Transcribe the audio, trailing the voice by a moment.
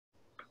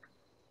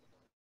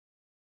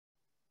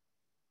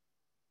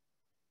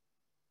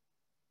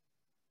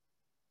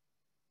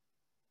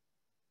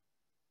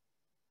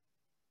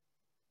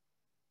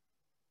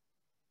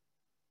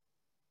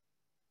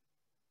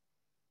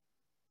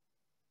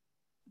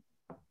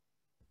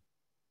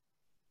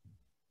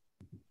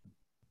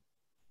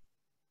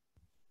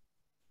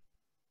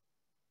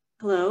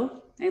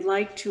Hello, I'd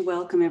like to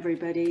welcome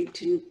everybody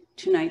to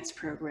tonight's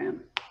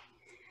program.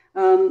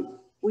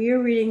 We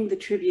are reading the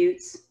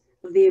tributes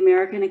of the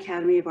American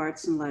Academy of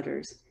Arts and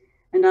Letters,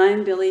 and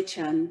I'm Billy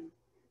Chen,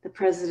 the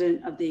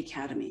president of the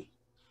Academy.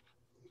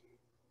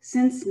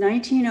 Since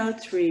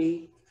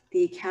 1903,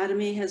 the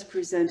Academy has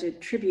presented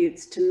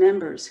tributes to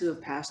members who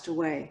have passed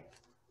away.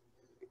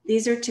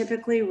 These are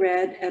typically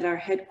read at our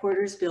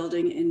headquarters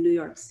building in New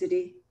York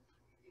City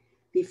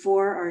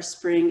before our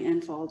spring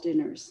and fall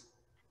dinners.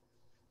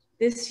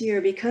 This year,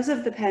 because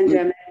of the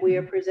pandemic, we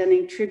are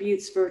presenting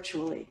tributes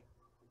virtually.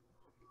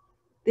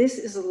 This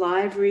is a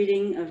live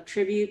reading of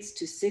tributes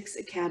to 6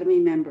 Academy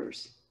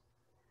members.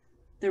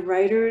 The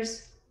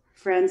writers,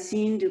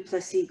 Francine du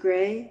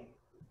Plessis-Gray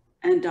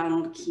and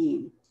Donald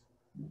Keene.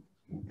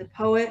 The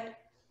poet,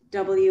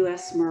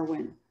 W.S.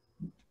 Merwin.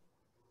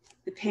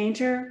 The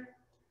painter,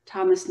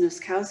 Thomas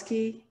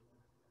Nozkowski.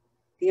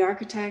 The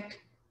architect,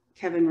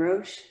 Kevin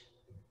Roche.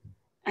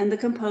 And the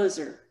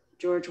composer,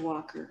 George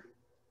Walker.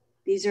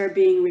 These are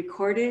being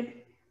recorded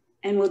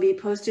and will be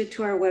posted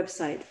to our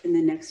website in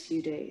the next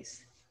few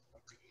days.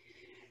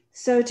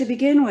 So to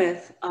begin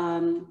with,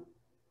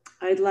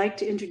 I'd like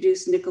to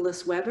introduce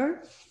Nicholas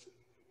Weber,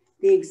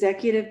 the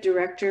Executive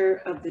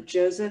Director of the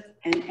Joseph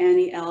and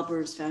Annie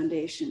Albers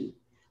Foundation.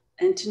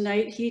 And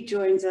tonight he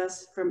joins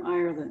us from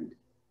Ireland.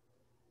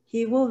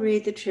 He will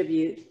read the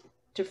tribute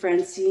to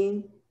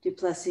Francine du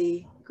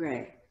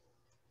Plessis-Gray.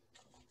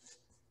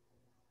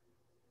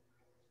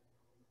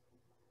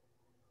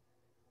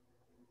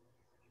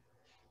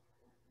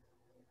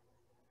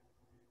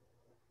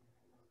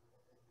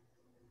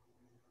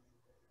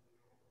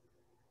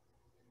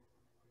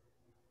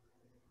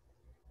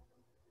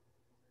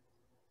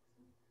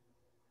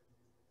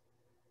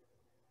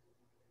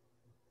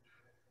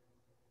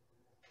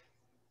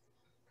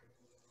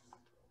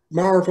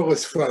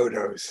 Marvelous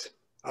photos.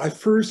 I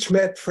first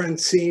met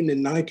Francine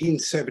in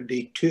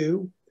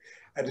 1972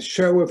 at a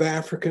show of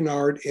African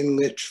art in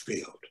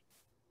Litchfield.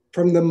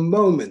 From the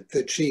moment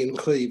that she and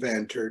Cleve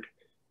entered,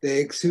 they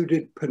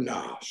exuded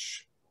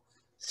panache.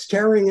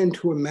 Staring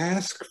into a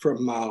mask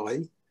from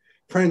Mali,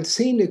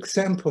 Francine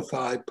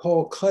exemplified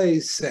Paul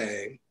Klee's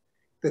saying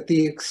that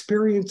the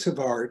experience of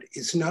art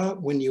is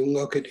not when you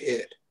look at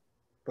it,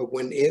 but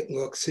when it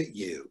looks at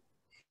you.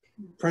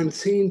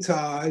 Francine's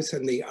eyes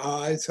and the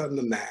eyes on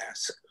the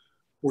mask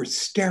were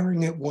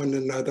staring at one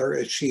another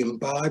as she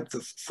imbibed the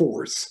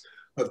force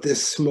of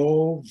this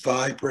small,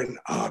 vibrant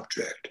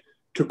object.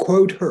 To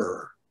quote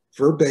her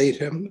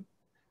verbatim,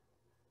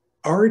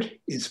 "Art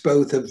is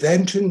both a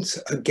vengeance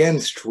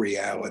against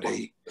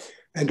reality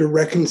and a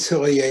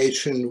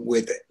reconciliation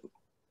with it."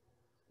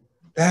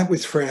 That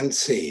was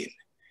Francine.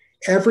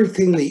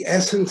 Everything the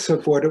essence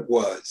of what it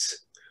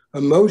was.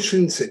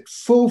 Emotions at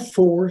full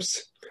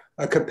force,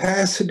 a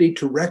capacity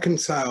to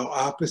reconcile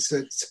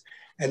opposites,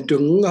 and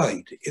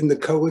delight in the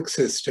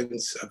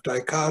coexistence of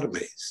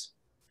dichotomies.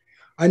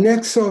 I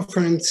next saw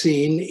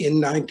Francine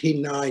in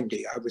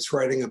 1990. I was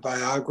writing a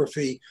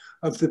biography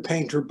of the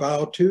painter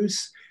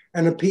Balthus,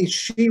 and a piece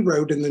she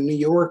wrote in the New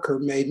Yorker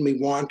made me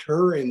want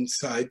her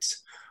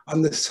insights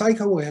on the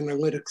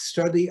psychoanalytic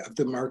study of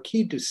the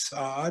Marquis de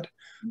Sade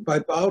by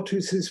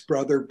Balthus's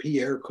brother,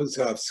 Pierre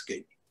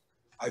Kozovsky.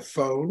 I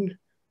phoned,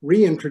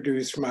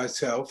 reintroduced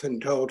myself, and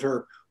told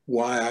her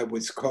why I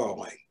was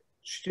calling.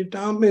 She did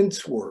not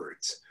mince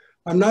words.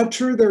 "I'm not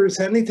sure there is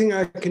anything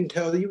I can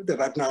tell you that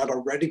I've not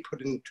already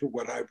put into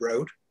what I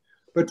wrote,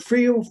 but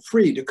feel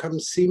free to come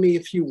see me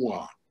if you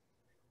want."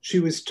 She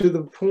was to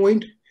the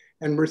point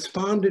and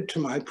responded to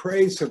my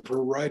praise of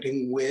her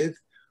writing with,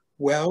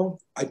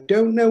 "Well, I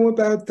don't know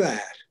about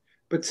that,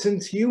 but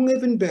since you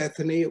live in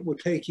Bethany, it will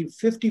take you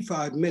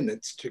 55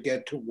 minutes to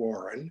get to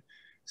Warren.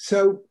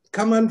 So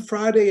come on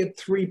Friday at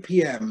 3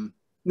 p.m.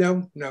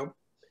 No,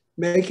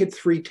 make it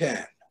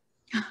 3:10.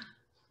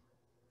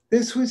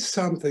 This was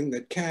something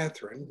that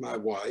Catherine, my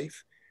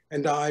wife,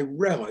 and I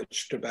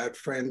relished about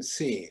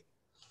Francine.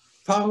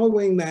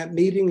 Following that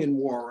meeting in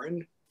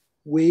Warren,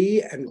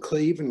 we and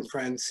Cleve and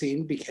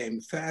Francine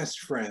became fast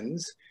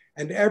friends,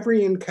 and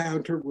every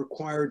encounter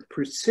required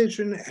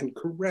precision and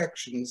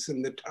corrections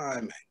in the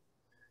timing.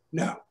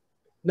 No,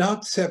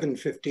 not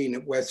 7:15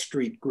 at West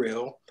Street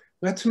Grill.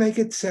 Let's make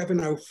it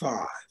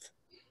 7:05.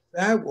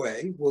 That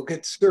way, we'll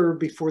get served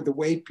before the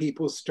wait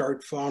people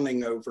start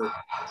fawning over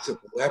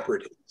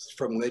celebrities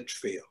from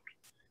Litchfield.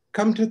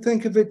 Come to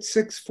think of it,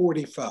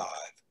 6:45.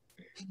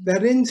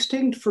 That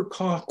instinct for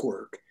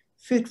clockwork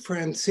fit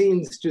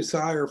Francine's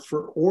desire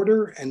for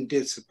order and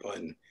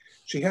discipline.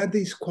 She had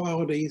these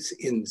qualities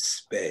in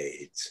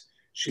spades.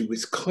 She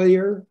was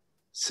clear,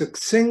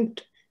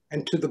 succinct,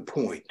 and to the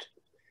point.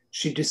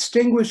 She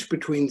distinguished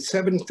between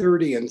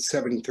 7:30 and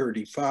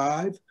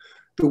 7:35,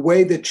 the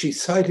way that she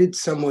cited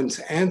someone's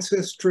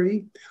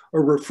ancestry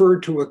or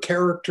referred to a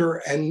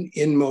character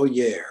in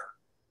Moliere,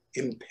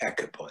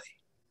 impeccably.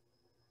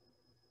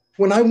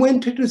 When I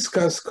went to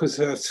discuss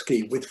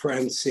Kozovsky with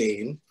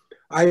Francine,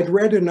 I had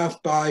read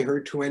enough by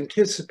her to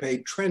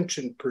anticipate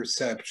trenchant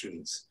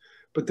perceptions,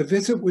 but the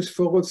visit was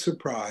full of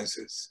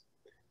surprises.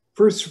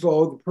 First of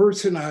all, the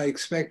person I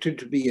expected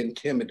to be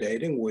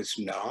intimidating was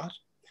not.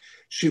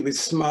 She was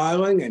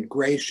smiling and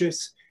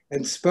gracious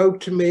and spoke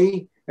to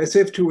me as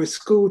if to a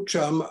school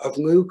chum of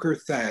Luke or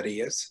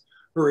Thaddeus,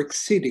 her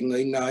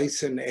exceedingly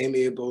nice and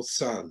amiable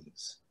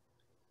sons.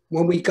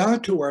 When we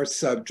got to our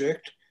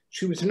subject,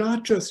 she was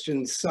not just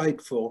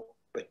insightful,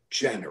 but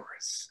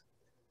generous.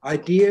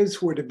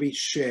 Ideas were to be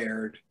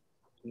shared,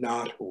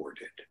 not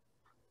hoarded.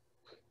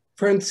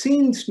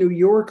 Francine's New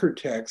Yorker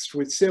text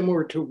was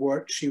similar to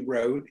what she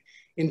wrote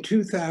in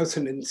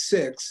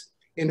 2006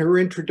 in her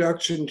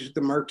introduction to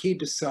the Marquis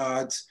de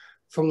Sade's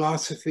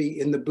Philosophy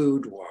in the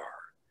Boudoir.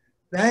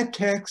 That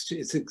text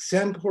is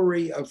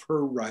exemplary of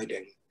her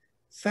writing,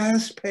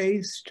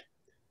 fast-paced,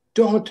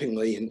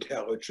 dauntingly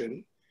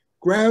intelligent,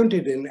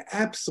 grounded in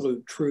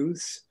absolute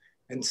truths,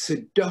 and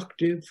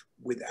seductive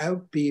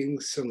without being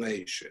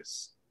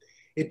salacious.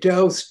 It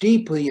delves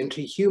deeply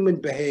into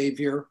human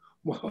behavior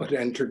while it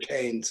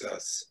entertains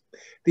us.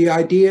 The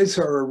ideas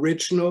are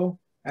original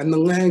and the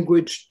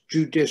language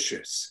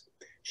judicious.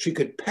 She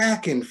could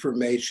pack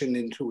information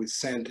into a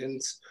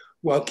sentence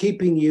while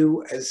keeping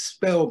you as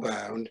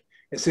spellbound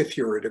as if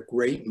you're at a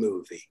great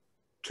movie.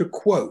 To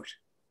quote,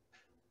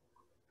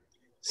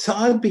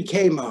 Sade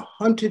became a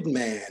hunted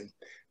man,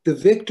 the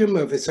victim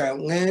of his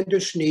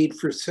outlandish need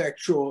for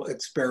sexual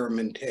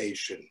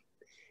experimentation.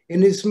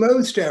 In his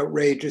most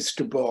outrageous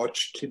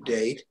debauch to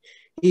date,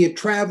 he had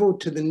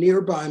traveled to the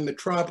nearby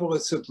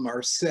metropolis of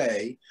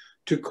Marseille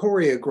to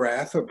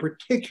choreograph a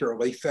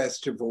particularly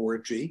festive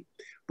orgy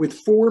with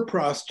 4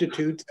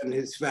 prostitutes and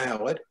his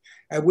valet,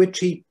 at which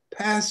he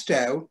passed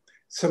out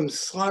some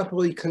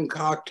sloppily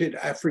concocted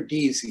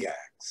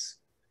aphrodisiacs.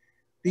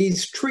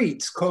 These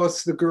treats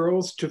caused the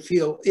girls to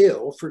feel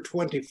ill for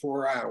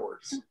 24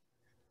 hours.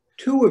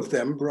 2 of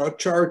them brought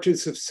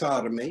charges of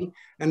sodomy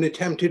and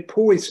attempted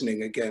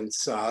poisoning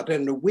against Sade,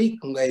 and a week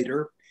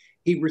later,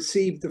 he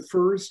received the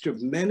first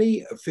of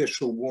many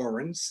official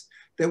warrants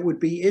that would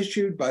be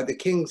issued by the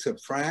kings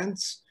of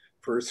France,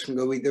 first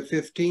Louis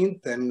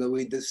XV, then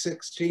Louis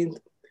XVI,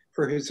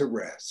 for his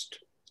arrest.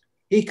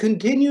 He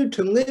continued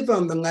to live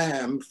on the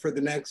lam for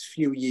the next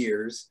few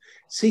years,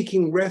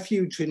 seeking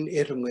refuge in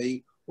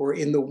Italy or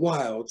in the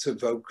wilds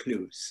of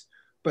Vaucluse.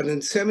 But in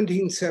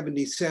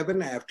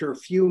 1777, after a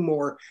few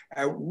more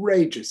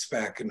outrageous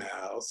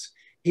bacchanals,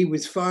 he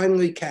was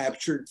finally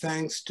captured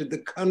thanks to the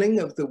cunning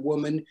of the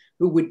woman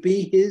who would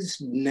be his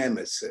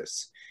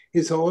nemesis,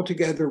 his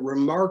altogether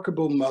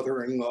remarkable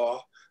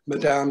mother-in-law,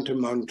 Madame de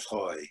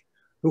Montreuil,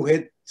 who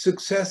had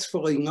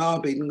successfully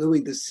lobbied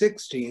Louis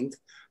XVI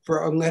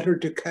for a letter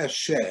de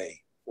cachet,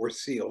 or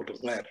sealed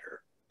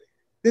letter.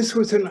 This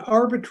was an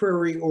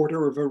arbitrary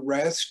order of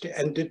arrest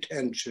and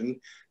detention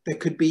that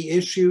could be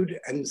issued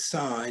and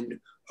signed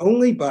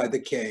only by the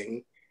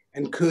king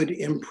and could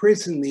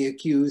imprison the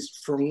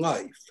accused for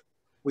life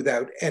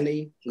without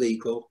any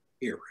legal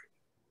hearing,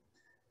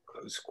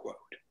 close quote.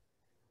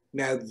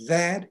 Now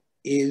that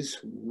is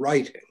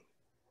writing.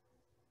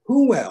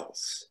 Who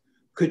else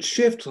could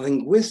shift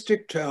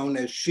linguistic tone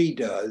as she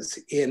does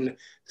in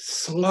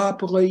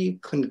sloppily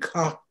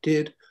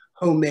concocted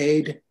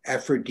homemade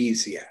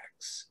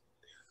aphrodisiacs?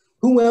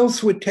 Who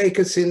else would take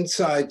us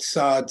inside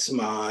Sade's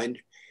mind,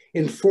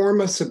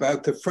 inform us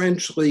about the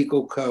French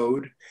legal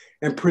code,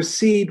 and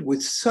proceed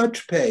with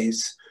such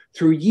pace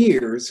through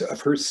years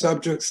of her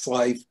subject's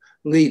life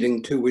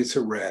leading to his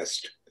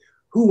arrest?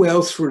 Who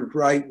else would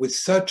write with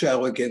such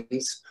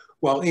elegance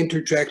while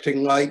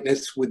interjecting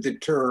lightness with the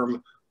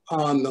term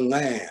on the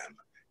lam,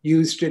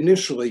 used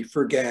initially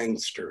for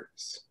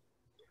gangsters?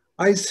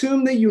 I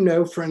assume that you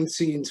know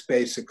Francine's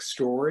basic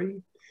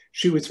story.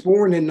 She was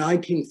born in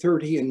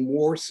 1930 in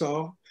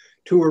Warsaw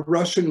to a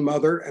Russian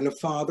mother and a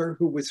father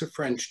who was a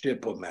French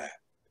diplomat.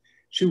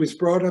 She was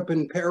brought up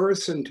in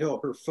Paris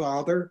until her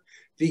father,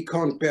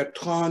 Vicomte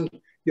Bertrand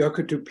du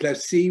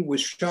Plessix,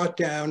 was shot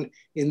down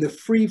in the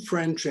Free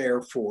French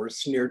Air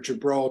Force near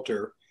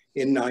Gibraltar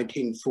in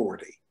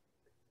 1940.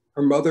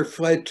 Her mother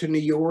fled to New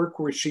York,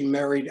 where she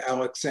married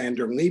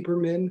Alexander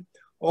Lieberman,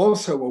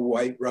 also a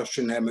white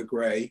Russian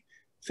emigre,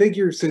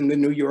 figures in the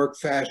New York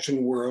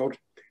fashion world.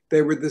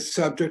 They were the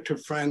subject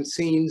of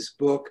Francine's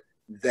book,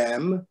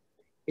 Them,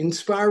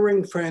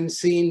 inspiring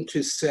Francine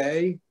to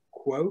say,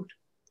 quote,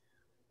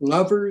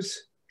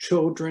 lovers,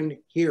 children,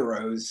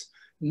 heroes,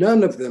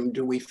 none of them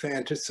do we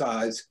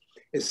fantasize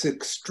as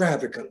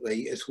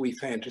extravagantly as we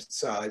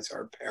fantasize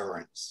our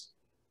parents.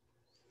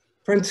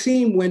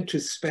 Francine went to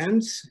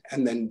Spence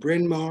and then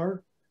Bryn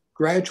Mawr,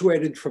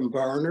 graduated from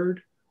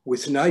Barnard,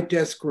 was night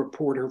desk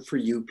reporter for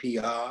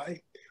UPI,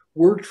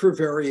 worked for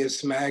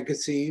various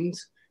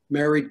magazines,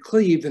 married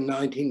Cleve in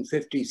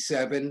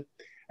 1957,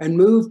 and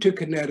moved to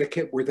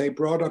Connecticut, where they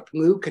brought up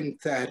Luke and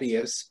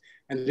Thaddeus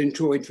and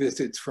enjoyed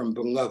visits from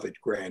beloved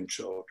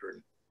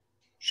grandchildren.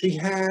 She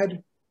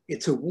had,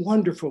 it's a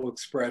wonderful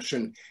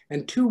expression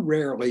and too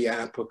rarely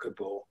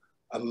applicable,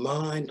 a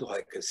mind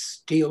like a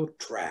steel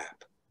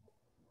trap.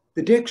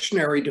 The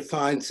dictionary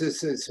defines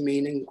this as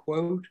meaning,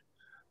 quote,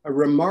 a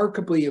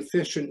remarkably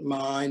efficient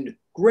mind,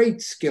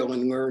 great skill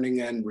in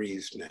learning and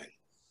reasoning,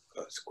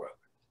 close quote.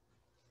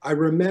 I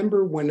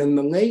remember when in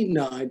the late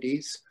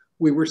 90s,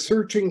 we were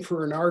searching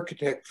for an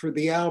architect for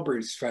the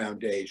Albers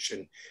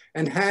Foundation,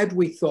 and had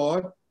we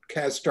thought,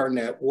 cast our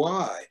net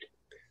wide.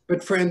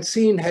 But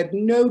Francine had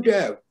no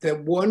doubt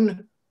that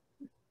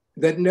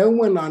no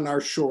one on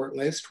our short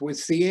list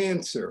was the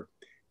answer.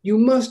 You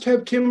must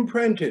have Tim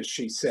Prentice,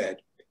 she said.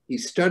 He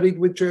studied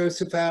with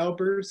Joseph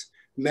Albers,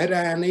 met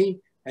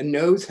Annie, and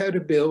knows how to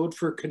build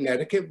for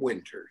Connecticut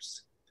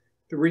winters.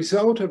 The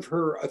result of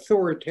her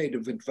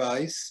authoritative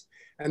advice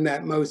and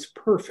that most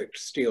perfect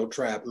steel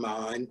trap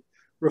mind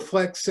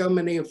reflects so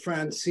many of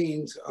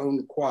Francine's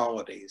own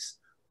qualities: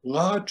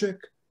 logic,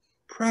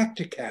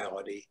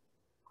 practicality,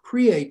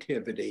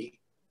 creativity,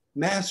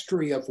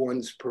 mastery of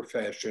one's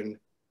profession,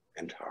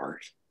 and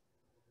heart.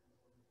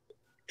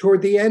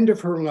 Toward the end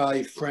of her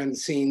life,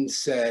 Francine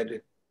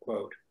said,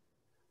 quote,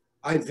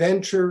 I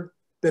venture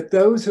that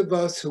those of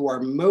us who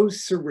are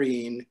most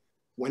serene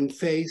when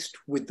faced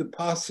with the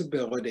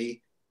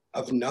possibility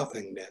of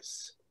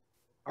nothingness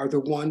are the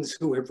ones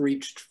who have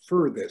reached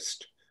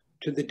furthest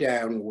to the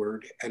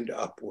downward and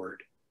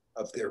upward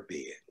of their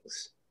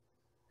beings.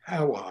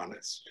 How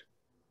honest,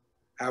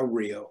 how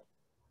real,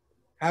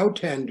 how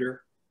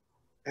tender,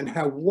 and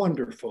how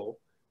wonderful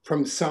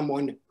from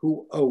someone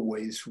who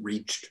always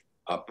reached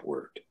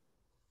upward.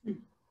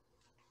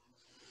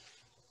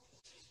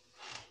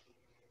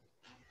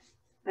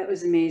 That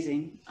was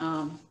amazing.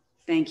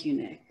 Thank you,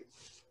 Nick.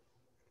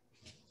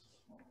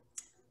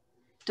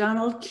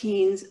 Donald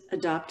Keene's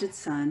adopted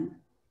son,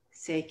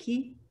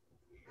 Seiki,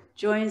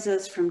 joins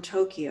us from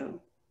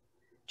Tokyo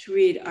to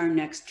read our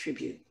next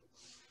tribute.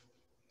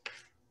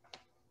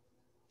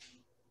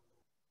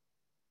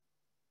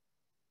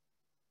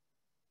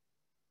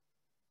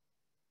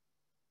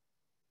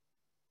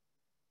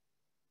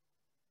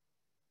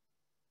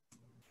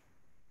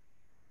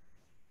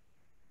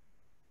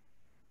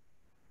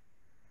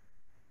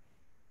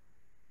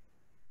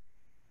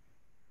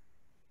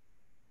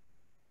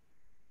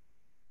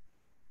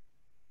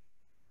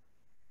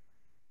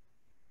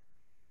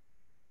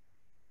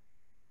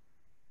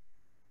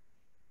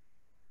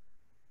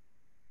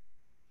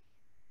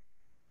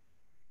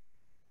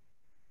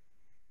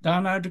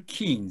 Donald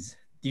Keene's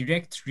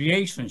direct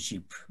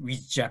relationship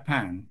with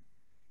Japan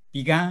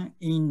began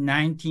in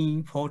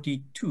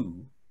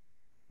 1942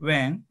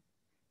 when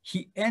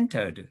he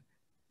entered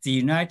the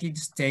United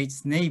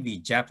States Navy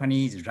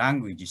Japanese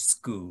language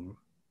school.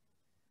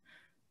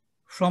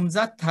 From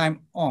that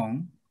time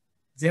on,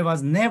 there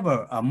was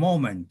never a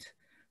moment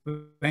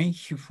when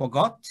he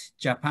forgot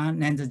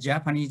Japan and the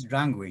Japanese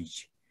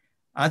language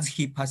as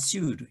he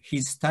pursued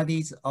his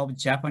studies of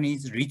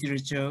Japanese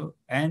literature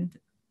and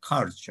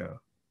culture.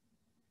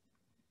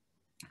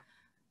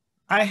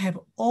 I have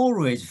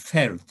always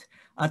felt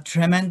a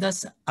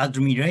tremendous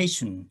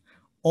admiration,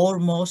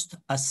 almost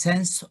a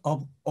sense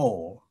of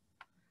awe,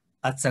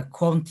 at the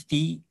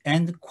quantity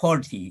and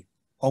quality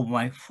of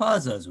my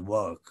father's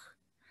work,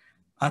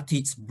 at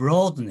its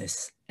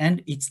broadness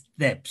and its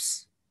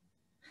depth.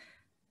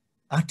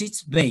 At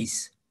its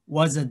base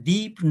was a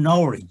deep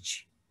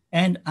knowledge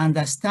and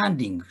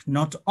understanding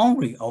not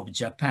only of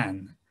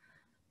Japan,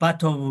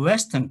 but of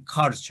Western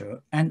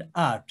culture and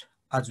art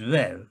as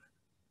well.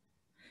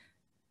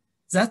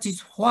 That is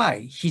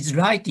why his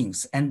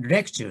writings and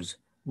lectures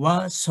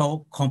were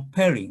so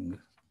compelling.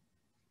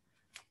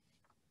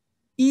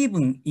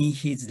 Even in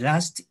his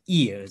last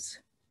years,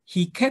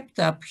 he kept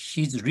up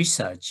his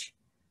research,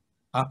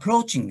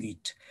 approaching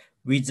it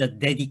with the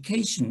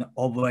dedication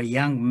of a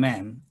young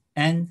man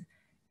and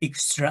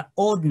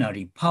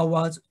extraordinary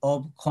powers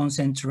of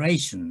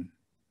concentration.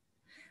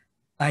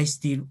 I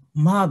still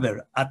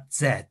marvel at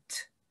that.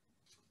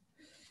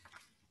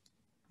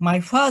 My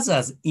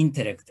father's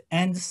intellect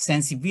and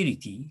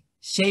sensibility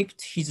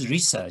shaped his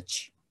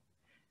research,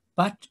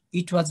 but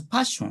it was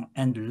passion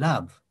and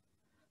love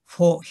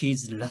for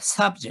his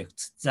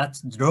subjects that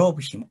drove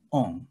him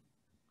on.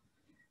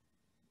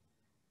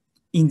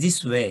 In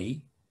this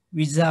way,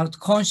 without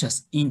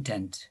conscious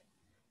intent,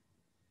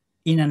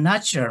 in a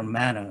natural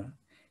manner,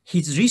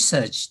 his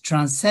research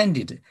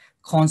transcended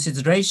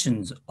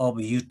considerations of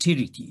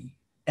utility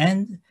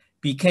and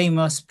became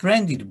a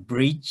splendid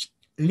bridge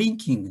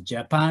linking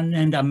Japan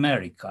and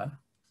America.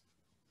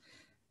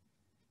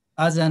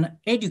 As an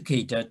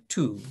educator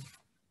too,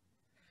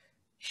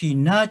 he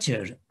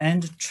nurtured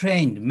and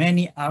trained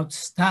many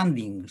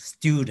outstanding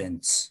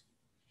students.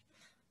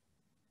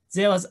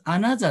 There was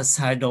another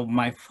side of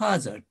my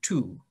father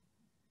too,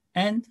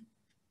 and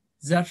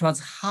that was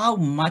how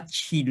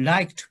much he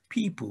liked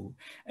people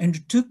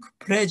and took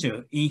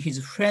pleasure in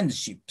his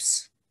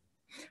friendships,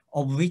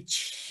 of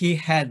which he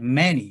had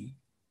many.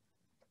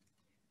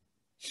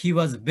 He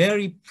was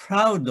very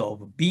proud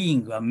of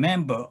being a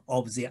member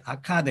of the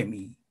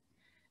Academy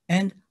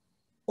and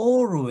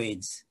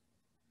always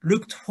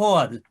looked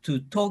forward to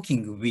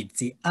talking with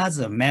the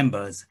other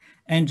members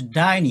and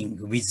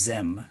dining with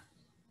them.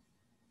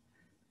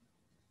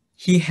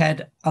 He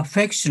had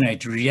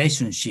affectionate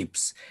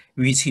relationships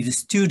with his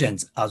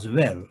students as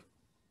well,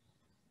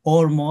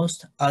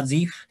 almost as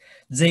if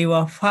they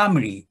were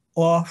family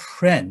or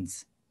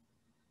friends.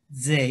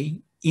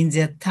 They, in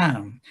their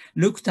turn,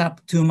 looked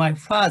up to my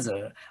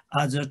father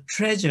as a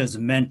treasured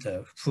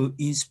mentor who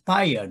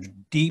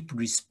inspired deep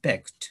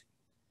respect.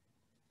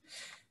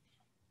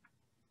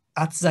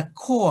 At the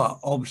core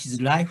of his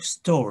life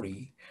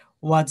story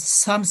was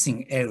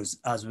something else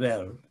as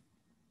well.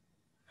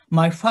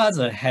 My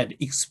father had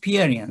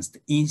experienced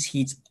in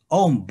his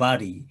own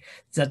body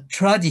the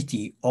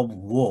tragedy of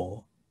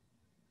war.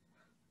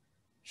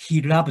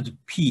 He loved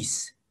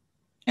peace,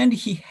 and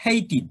he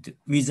hated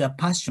with a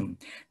passion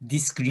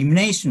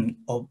discrimination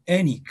of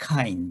any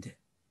kind.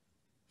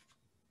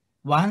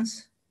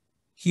 Once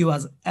he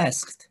was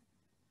asked,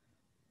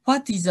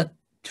 "What is a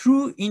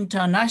true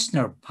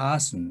international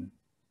person?"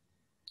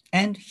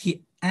 And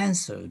he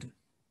answered,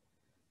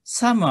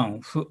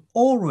 "Someone who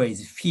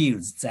always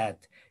feels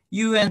that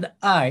you and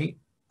I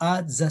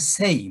are the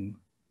same.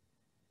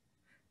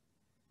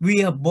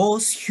 We are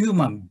both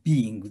human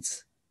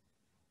beings."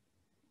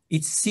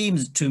 It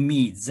seems to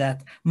me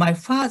that my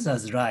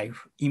father's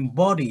life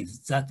embodies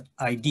that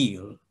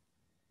ideal.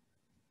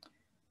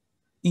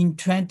 In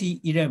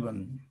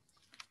 2011,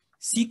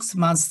 6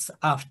 months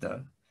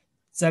after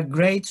the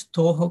Great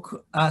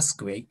Tohoku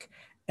earthquake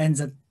and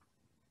the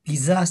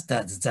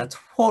disasters that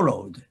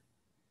followed,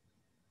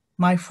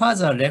 my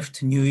father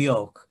left New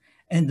York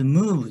and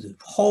moved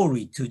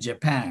wholly to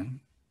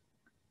Japan.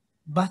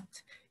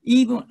 But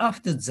even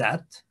after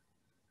that,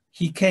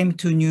 he came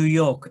to New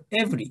York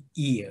every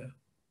year.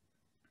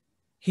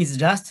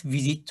 His last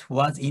visit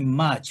was in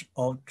March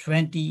of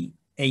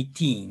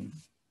 2018.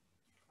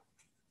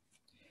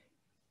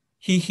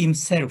 He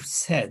himself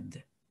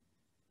said,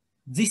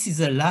 "This is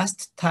the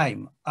last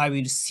time I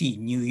will see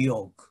New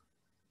York."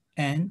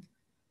 And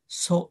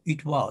so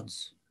it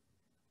was.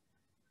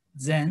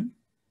 Then,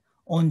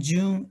 on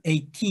June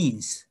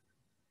 18th,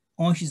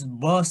 on his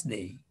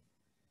birthday,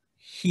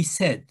 he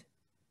said,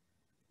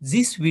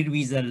 "This will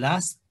be the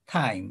last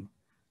time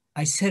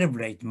I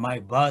celebrate my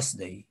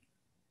birthday."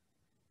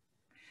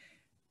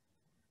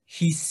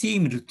 He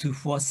seemed to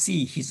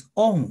foresee his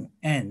own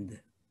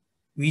end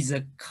with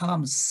a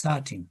calm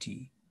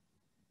certainty.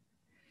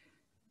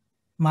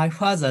 My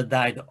father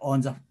died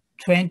on the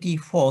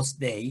 24th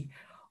day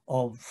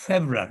of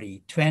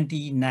February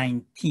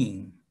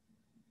 2019.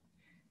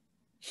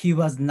 He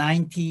was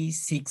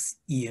 96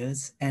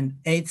 years and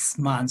 8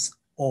 months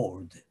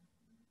old.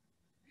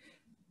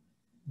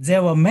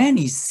 There were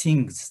many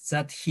things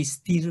that he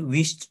still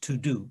wished to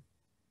do,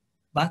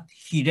 but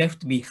he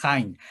left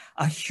behind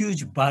a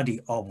huge body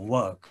of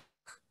work,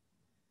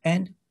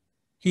 and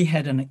he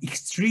had an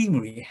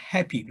extremely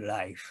happy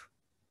life.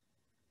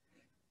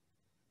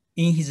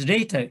 In his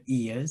later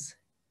years,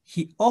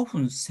 he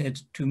often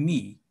said to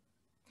me,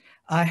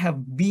 "I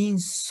have been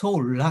so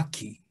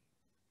lucky.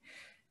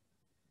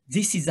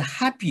 This is the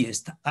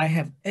happiest I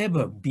have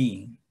ever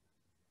been."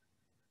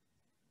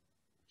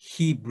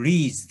 He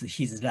breathed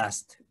his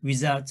last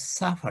without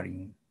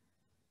suffering,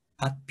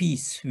 at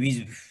peace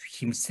with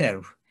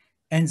himself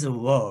and the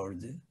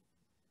world.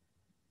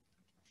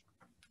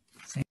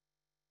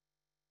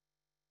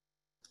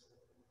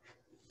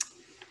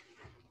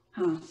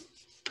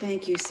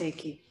 Thank you,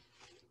 Seiki.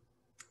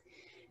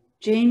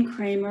 Jane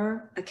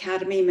Kramer,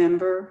 Academy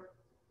member,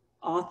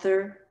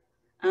 author,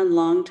 and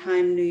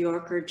longtime New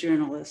Yorker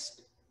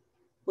journalist,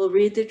 will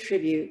read the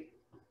tribute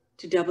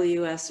to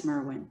W.S.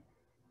 Merwin.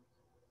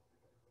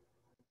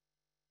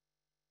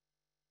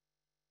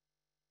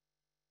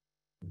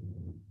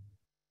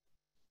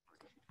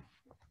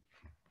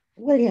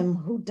 William,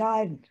 who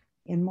died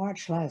in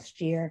March last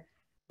year,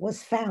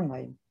 was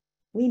family.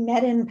 We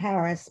met in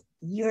Paris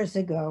years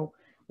ago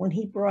when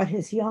he brought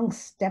his young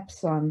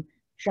stepson,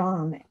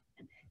 John,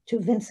 to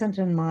Vincent's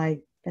and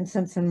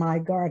my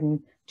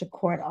garden to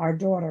court our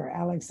daughter,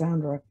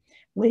 Alexandra.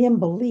 William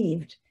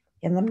believed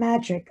in the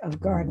magic of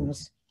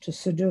gardens to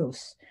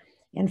seduce.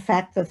 In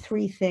fact, the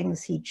three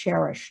things he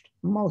cherished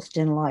most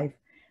in life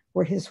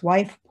were his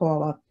wife,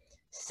 Paula,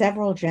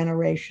 several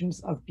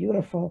generations of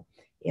beautiful,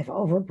 if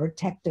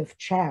overprotective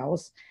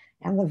chows,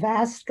 and the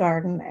vast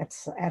garden at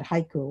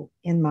Haiku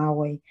in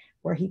Maui,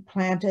 where he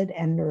planted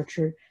and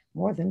nurtured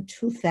more than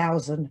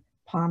 2,000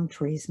 palm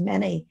trees,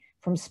 many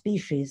from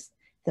species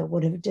that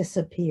would have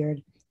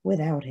disappeared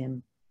without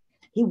him.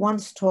 He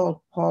once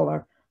told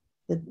Paula,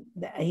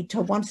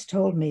 once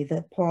told me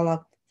that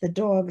Paula, the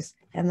dogs,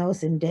 and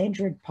those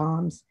endangered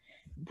palms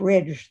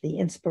bridged the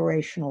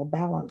inspirational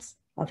balance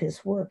of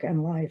his work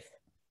and life.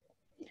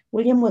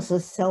 William was a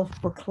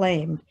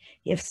self-proclaimed,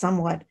 if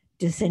somewhat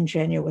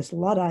disingenuous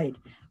Luddite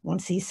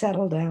once he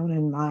settled down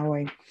in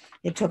Maui.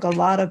 It took a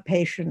lot of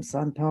patience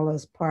on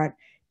Paula's part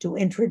to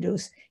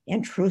introduce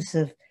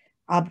intrusive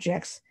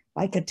objects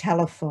like a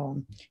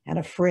telephone and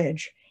a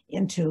fridge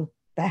into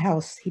the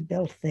house he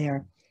built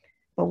there.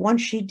 But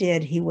once she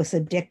did, he was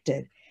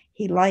addicted.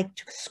 He liked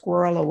to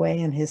squirrel away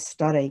in his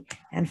study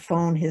and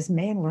phone his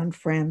mainland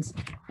friends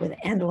with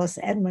endless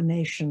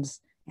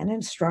admonitions and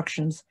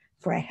instructions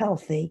for a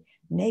healthy,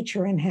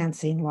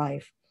 nature-enhancing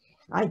life.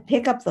 I'd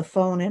pick up the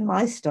phone in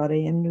my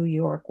study in New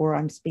York, where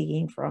I'm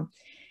speaking from,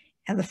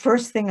 and the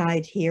first thing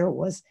I'd hear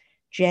was,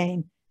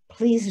 "Jane,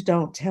 Please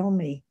don't tell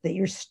me that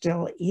you're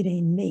still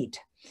eating meat.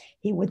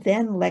 He would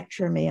then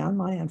lecture me on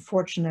my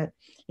unfortunate,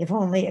 if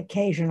only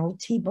occasional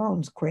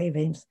T-bones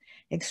cravings,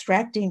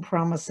 extracting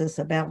promises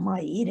about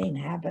my eating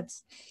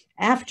habits,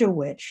 after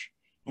which,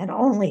 and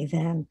only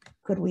then,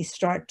 could we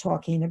start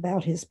talking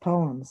about his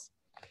poems.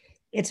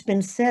 It's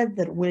been said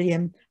that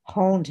William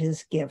honed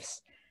his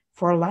gifts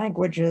for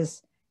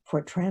languages,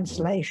 for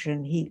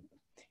translation.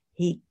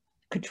 He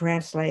could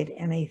translate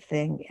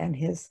anything, and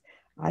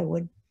I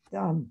would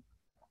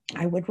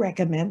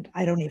recommend,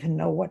 I don't even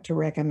know what to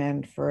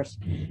recommend first,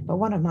 but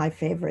one of my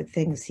favorite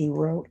things he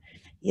wrote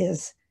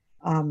is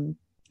a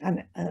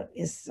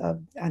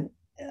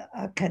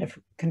kind of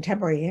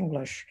contemporary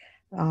English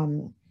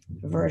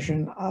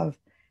version of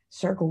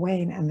Sir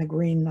Gawain and the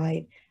Green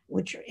Knight,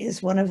 which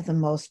is one of the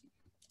most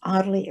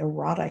oddly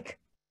erotic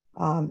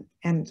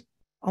and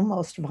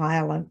almost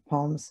violent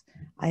poems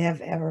I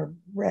have ever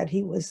read.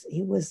 He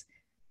was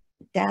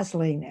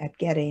dazzling at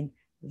getting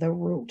the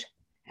root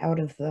out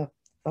of the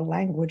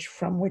language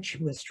from which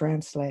he was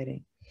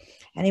translating.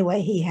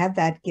 Anyway, he had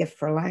that gift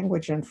for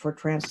language and for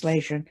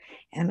translation,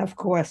 and of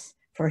course,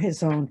 for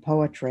his own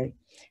poetry.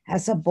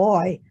 As a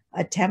boy,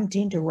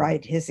 attempting to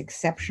write his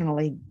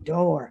exceptionally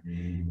dour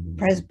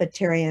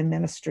Presbyterian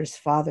minister's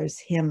father's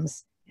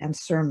hymns and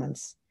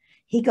sermons,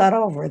 he got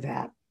over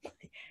that.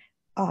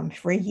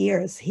 For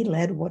years, he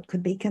led what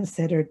could be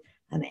considered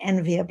an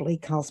enviably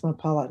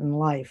cosmopolitan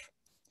life.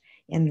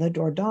 In the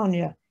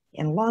Dordogne,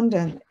 in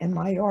London, in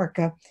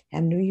Mallorca,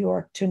 and New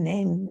York, to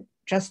name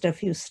just a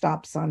few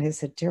stops on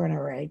his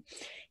itinerary.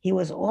 He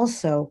was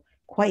also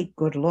quite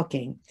good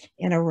looking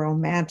in a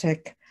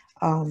romantic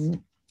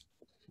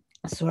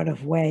sort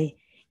of way.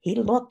 He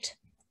looked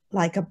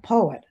like a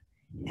poet,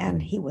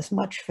 and he was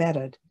much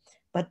feted.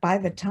 But by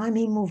the time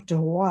he moved to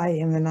Hawaii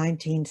in the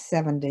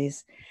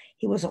 1970s,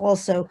 he was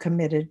also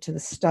committed to the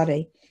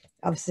study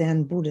of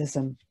Zen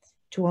Buddhism,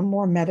 to a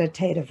more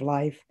meditative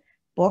life,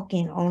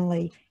 balking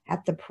only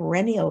at the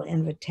perennial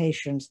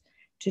invitations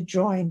to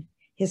join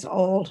his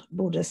old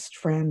Buddhist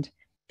friend,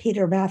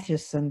 Peter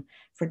Matthewson,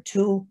 for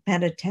 2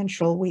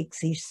 penitential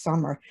weeks each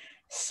summer,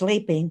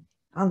 sleeping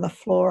on the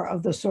floor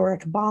of the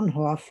Zurich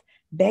Bahnhof,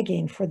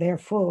 begging for their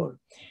food.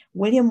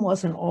 William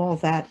wasn't all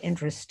that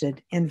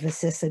interested in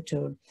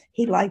vicissitude.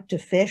 He liked to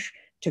fish,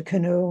 to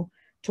canoe,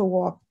 to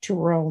walk, to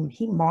roam.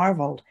 He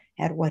marveled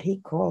at what he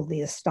called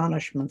the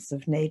astonishments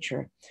of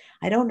nature.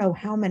 I don't know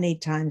how many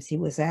times he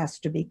was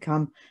asked to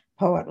become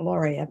poet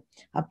laureate.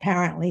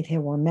 Apparently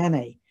there were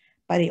many,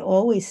 but he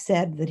always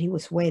said that he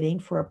was waiting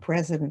for a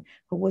president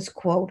who was,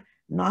 quote,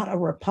 not a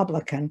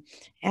Republican,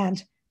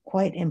 and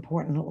quite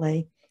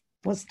importantly,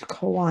 was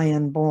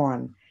Hawaiian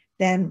born.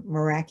 Then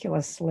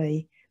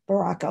miraculously,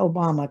 Barack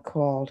Obama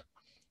called.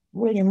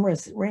 William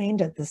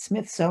reigned at the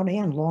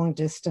Smithsonian long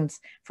distance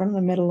from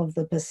the middle of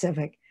the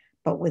Pacific,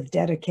 but with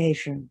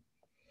dedication.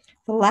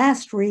 The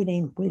last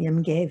reading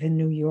William gave in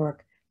New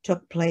York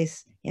took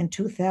place in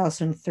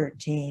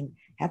 2013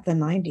 at the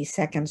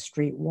 92nd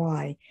Street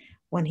Y,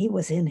 when he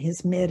was in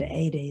his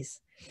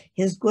mid-80s.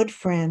 His good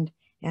friend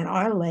and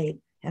our late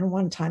and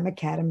one-time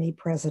Academy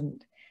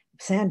president,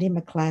 Sandy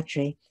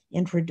McClatchy,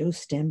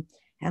 introduced him,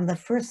 and the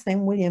first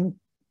thing William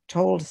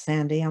told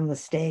Sandy on the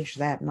stage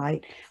that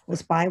night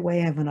was by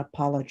way of an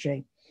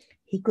apology.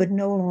 He could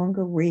no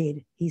longer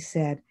read, he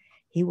said.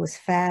 He was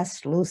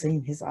fast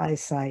losing his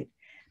eyesight,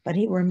 but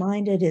he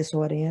reminded his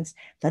audience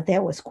that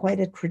there was quite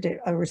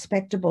a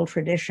respectable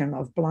tradition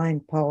of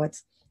blind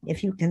poets,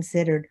 if you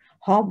considered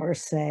Homer,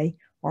 say,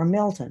 or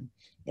Milton.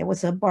 It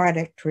was a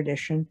bardic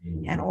tradition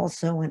and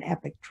also an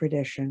epic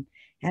tradition.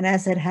 And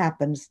as it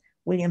happens,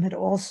 William had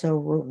also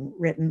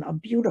written a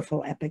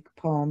beautiful epic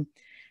poem,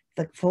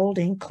 The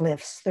Folding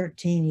Cliffs,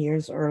 13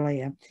 years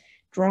earlier,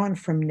 drawn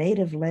from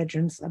native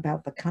legends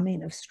about the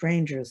coming of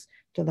strangers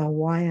to the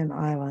Hawaiian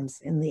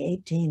Islands in the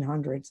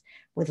 1800s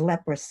with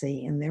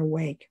leprosy in their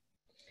wake.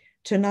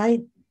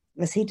 Tonight,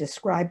 as he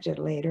described it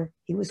later,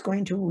 he was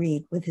going to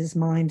read with his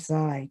mind's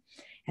eye,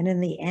 and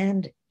in the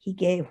end, he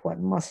gave what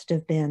must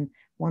have been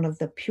one of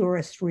the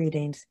purest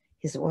readings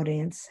his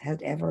audience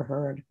had ever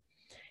heard.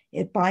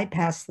 It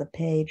bypassed the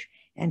page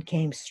and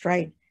came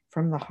straight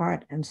from the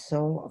heart and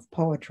soul of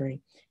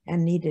poetry,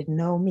 and needed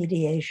no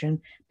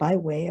mediation by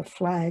way of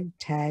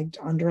flag-tagged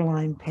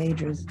underlined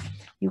pages.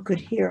 You could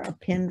hear a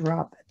pin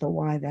drop at the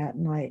Y that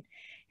night,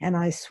 and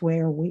I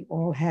swear we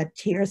all had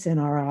tears in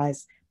our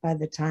eyes by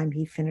the time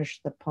he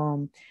finished the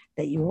poem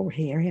that you will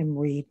hear him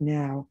read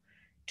now,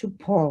 To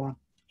Paula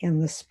in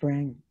the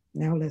Spring.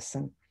 Now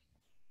listen.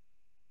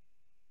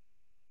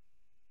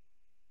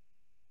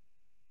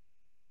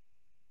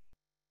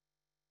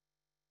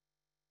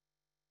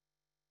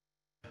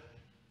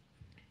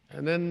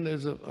 And then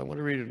I want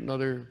to read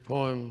another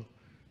poem.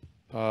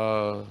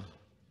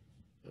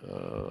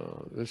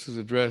 This is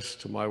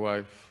addressed to my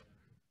wife,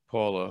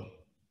 Paula.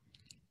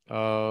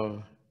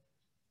 I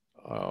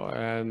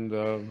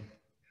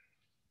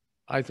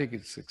think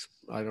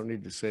I don't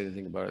need to say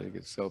anything about it. I think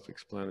it's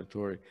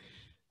self-explanatory.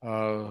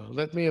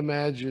 Let me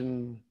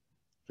imagine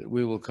that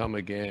we will come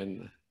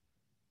again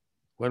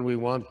when we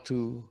want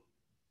to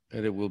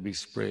and it will be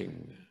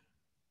spring.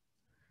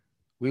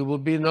 We will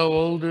be no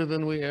older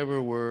than we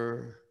ever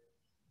were.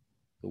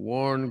 The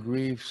worn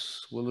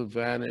griefs will have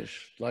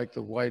vanished like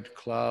the white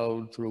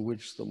cloud through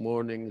which the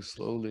morning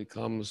slowly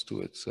comes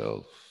to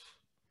itself.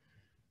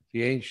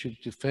 The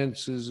ancient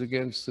defenses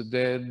against the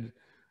dead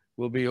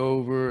will be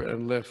over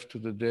and left to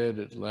the dead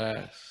at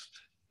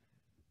last.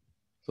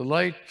 The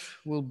light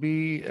will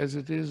be as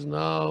it is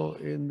now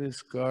in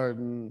this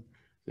garden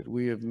that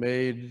we have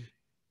made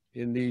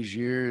in these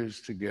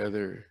years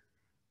together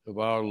of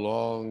our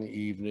long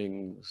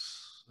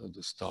evenings of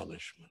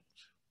astonishment.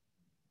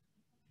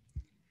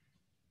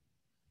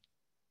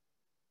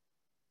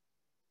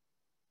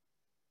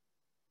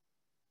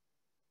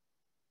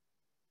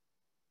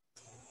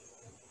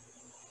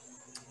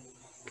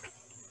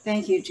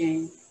 Thank you,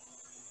 Jane.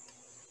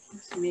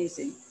 That's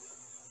amazing.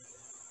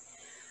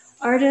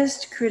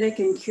 Artist, critic,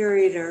 and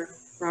curator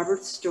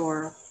Robert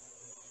Storr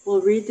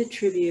will read the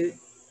tribute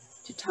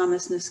to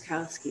Thomas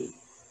Nozkowski.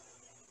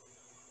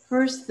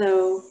 First,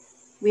 though,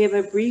 we have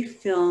a brief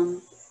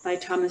film by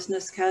Thomas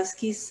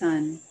Nozkowski's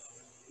son,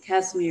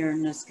 Casimir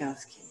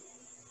Nozkowski.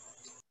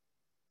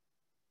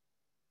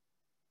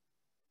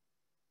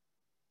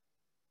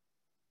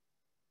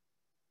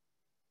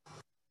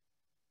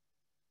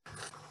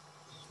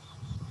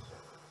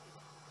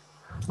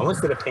 I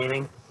once did a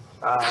painting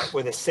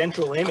where the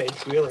central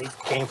image really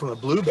came from a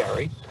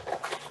blueberry,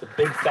 the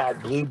big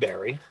fat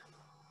blueberry,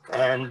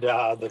 and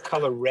the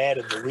color red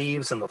of the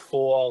leaves in the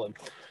fall. And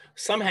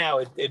somehow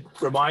it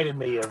reminded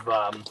me of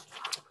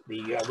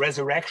the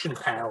resurrection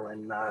panel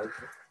in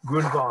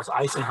Grunewald's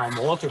Eisenheim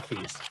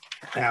altarpiece.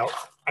 Now,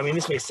 I mean,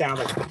 this may sound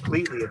like a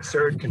completely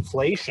absurd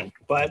conflation,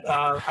 but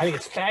I think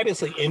it's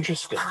fabulously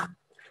interesting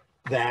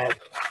that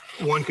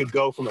one could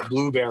go from a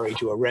blueberry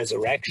to a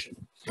resurrection.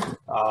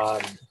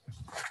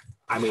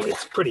 I mean,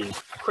 it's pretty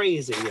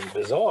crazy and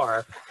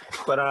bizarre,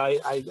 but I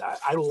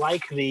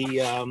like the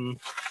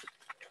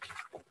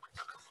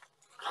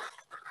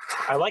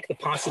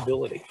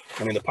possibility.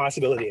 I mean, the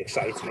possibility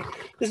excites me.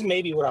 This is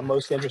maybe what I'm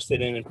most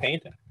interested in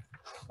painting,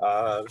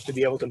 to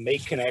be able to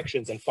make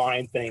connections and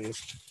find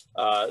things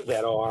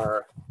that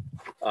are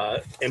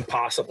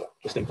impossible,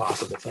 just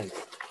impossible things.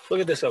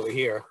 Look at this over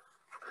here.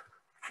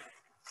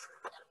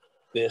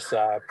 This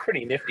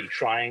pretty nifty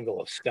triangle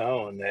of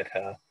stone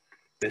that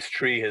this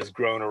tree has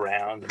grown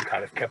around and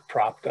kind of kept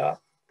propped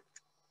up.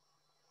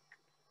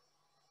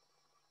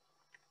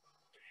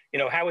 You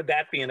know, how would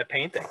that be in a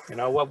painting? You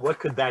know, what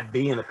could that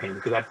be in a painting?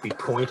 Could that be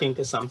pointing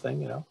to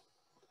something, you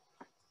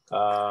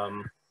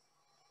know?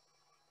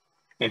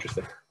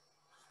 Interesting.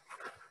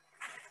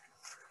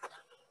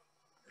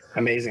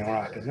 Amazing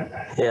rock, isn't it?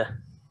 Yeah.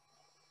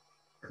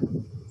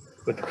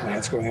 With the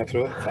plants growing up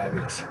through it,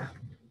 fabulous.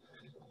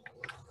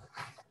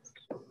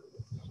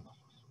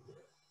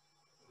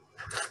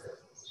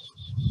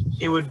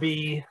 It would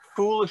be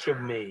foolish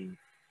of me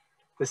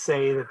to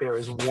say that there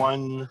is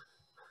one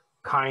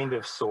kind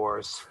of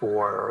source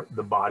for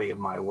the body of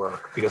my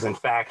work, because in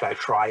fact I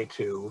try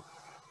to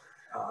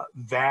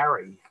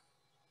vary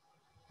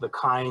the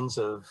kinds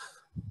of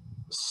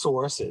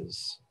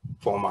sources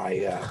for my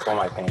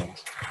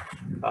paintings.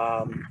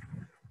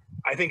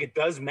 I think it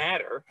does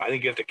matter. I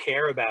think you have to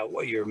care about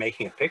what you're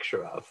making a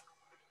picture of.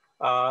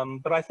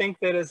 But I think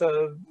that as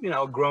a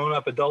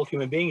grown-up adult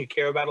human being, you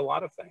care about a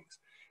lot of things.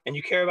 And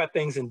you care about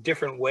things in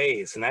different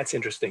ways, and that's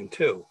interesting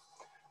too.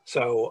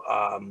 So,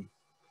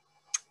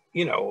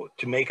 you know,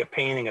 to make a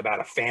painting about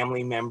a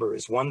family member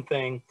is one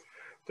thing.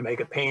 To make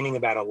a painting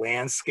about a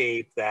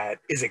landscape that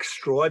is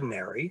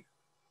extraordinary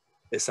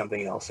is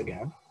something else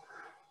again.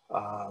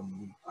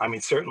 I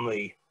mean,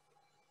 certainly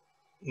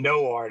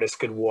no artist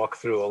could walk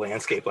through a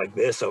landscape like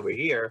this over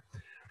here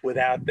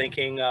without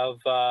thinking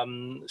of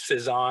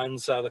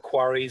Cézanne's The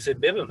Quarries at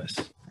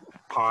Bibimus,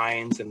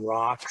 pines and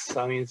rocks.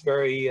 I mean, it's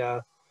very...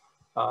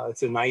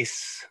 it's a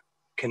nice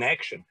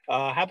connection.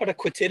 How about a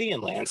quotidian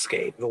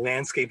landscape, the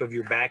landscape of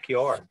your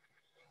backyard?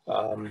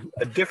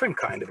 A different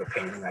kind of a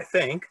painting, I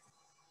think.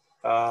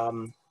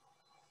 A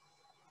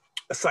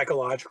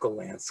psychological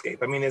landscape.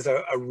 I mean, there's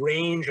a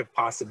range of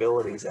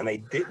possibilities, and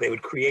they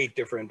would create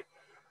different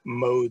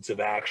modes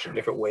of action,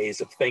 different ways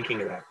of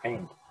thinking about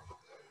paint.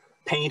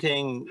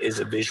 Painting is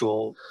a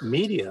visual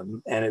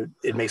medium, and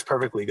it makes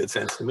perfectly good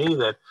sense to me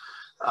that,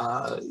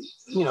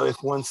 you know,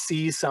 if one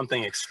sees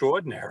something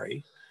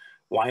extraordinary,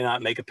 why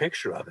not make a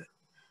picture of it?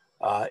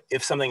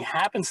 If something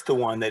happens to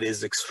one that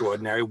is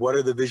extraordinary, what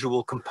are the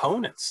visual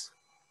components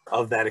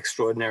of that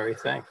extraordinary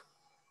thing?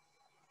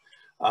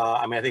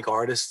 I mean, I think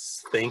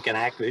artists think and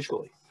act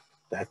visually.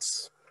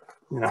 That's,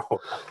 you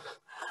know,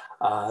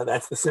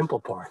 that's the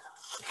simple part.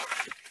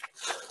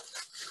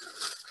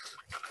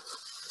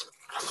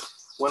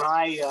 When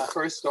I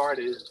first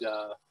started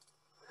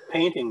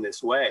painting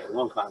this way a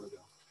long time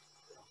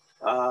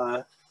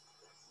ago,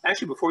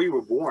 actually before you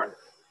were born,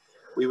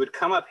 we would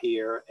come up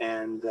here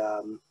and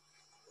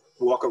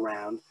walk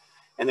around,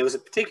 and there was a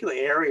particular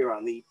area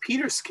on the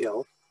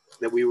Peterskill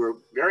that we were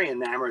very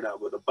enamored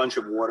of, with a bunch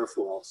of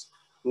waterfalls,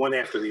 one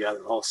after the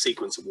other, a whole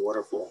sequence of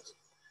waterfalls.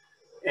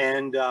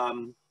 And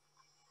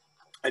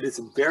I did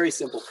some very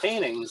simple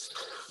paintings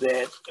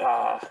that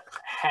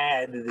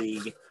had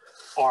the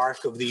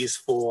arc of these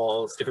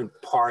falls, different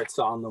parts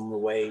on them, the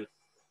way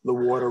the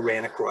water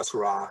ran across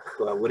rock,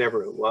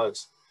 whatever it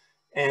was.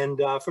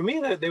 And for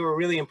me, they were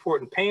really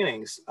important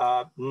paintings,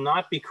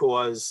 not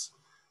because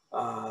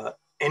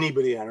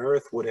anybody on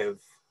earth would have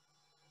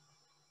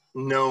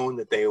known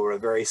that they were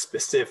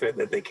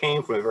that they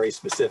came from a very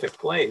specific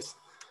place.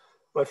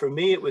 But for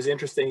me, it was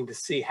interesting to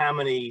see how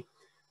many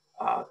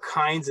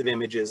kinds of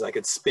images I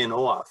could spin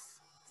off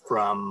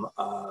from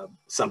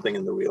something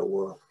in the real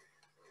world.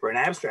 For an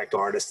abstract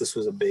artist, this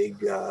was a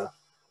big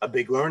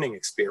learning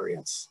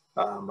experience.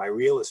 My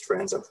realist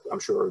friends, I'm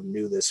sure,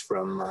 knew this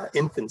from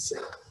infancy,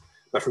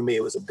 but for me,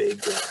 it was a big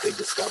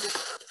discovery.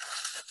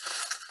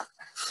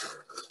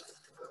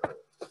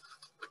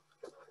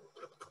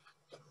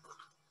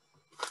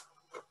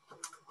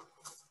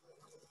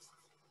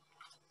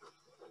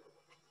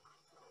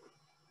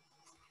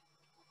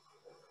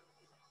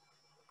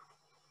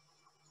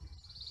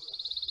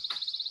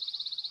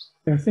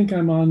 I think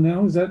I'm on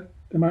now.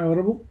 Am I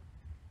audible?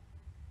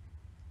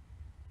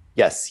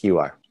 Yes, you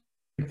are.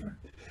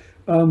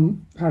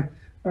 Hi.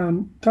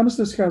 Thomas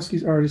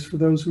Nozkowski's art is for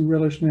those who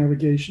relish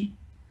navigation.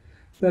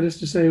 That is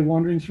to say,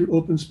 wandering through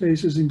open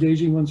spaces,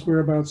 engaging one's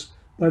whereabouts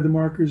by the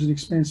markers in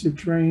expansive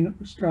terrain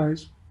or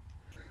skies.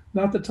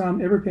 Not that Tom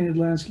ever painted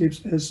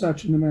landscapes as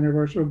such in the manner of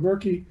Arthur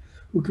Gorky,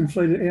 who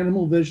conflated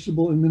animal,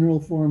 vegetable, and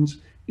mineral forms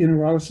in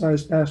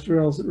eroticized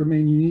pastorals that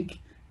remain unique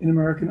in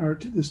American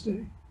art to this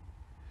day.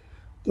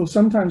 Though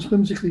sometimes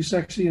whimsically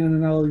sexy in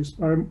analogous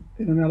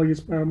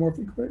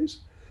biomorphic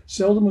ways,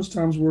 seldom was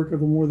Tom's work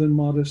of a more than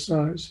modest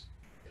size.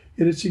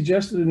 Yet it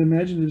suggested an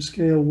imaginative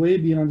scale way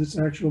beyond its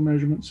actual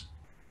measurements,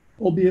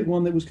 albeit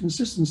one that was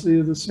consistently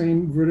of the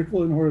same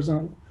vertical and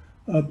horizontal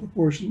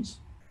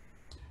proportions.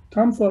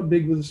 Tom thought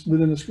big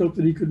within a scope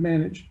that he could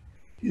manage.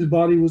 His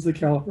body was the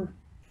caliper.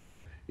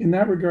 In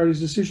that regard, his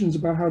decisions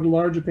about how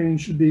large a painting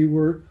should be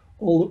were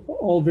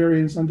all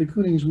variants on de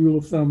Kooning's rule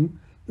of thumb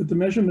that the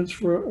measurements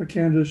for a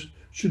canvas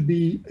should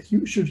hew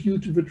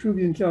to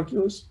Vitruvian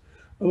calculus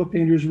of a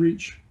painter's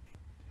reach.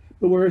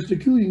 But whereas de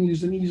Kooning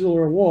used an easel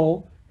or a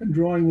wall and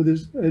drew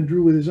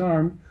with his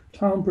arm,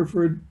 Tom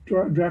preferred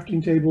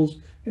drafting tables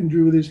and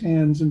drew with his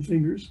hands and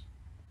fingers.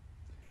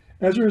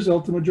 As a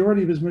result, the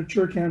majority of his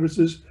mature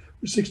canvases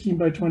were 16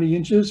 by 20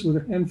 inches, with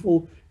a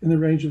handful in the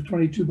range of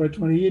 22 by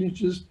 28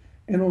 inches,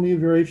 and only a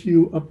very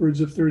few upwards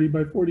of 30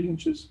 by 40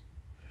 inches.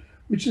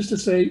 Which is to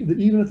say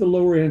that even at the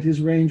lower end,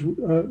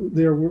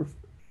 there were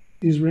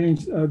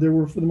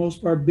for the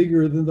most part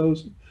bigger than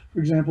those, for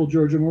example,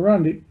 Giorgio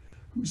Morandi,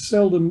 who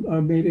seldom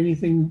made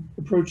anything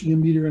approaching a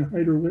meter in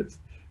height or width,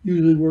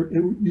 usually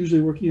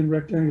working in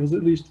rectangles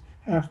at least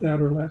half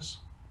that or less.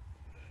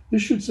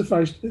 This should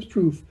suffice as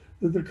proof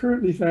that the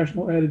currently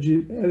fashionable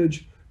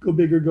adage "go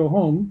big or go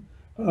home"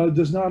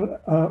 does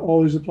not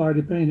always apply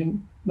to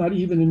painting, not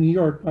even in New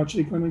York,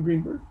 Pache Clement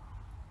Greenberg.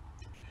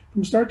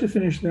 From start to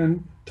finish,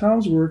 then,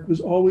 Tom's work was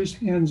always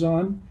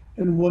hands-on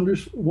and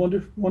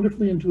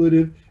wonderfully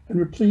intuitive and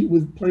replete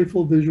with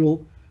playful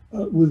visual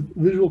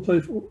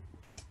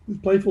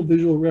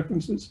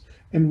references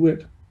and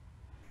wit.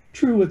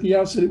 True, at the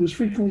outset, it was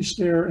frequently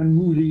stare and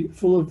moody,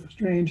 full of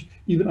strange,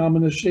 even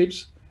ominous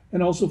shapes,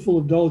 and also full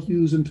of dull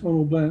hues and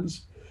tonal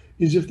blends,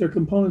 as if their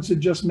components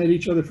had just met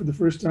each other for the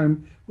first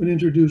time when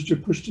introduced or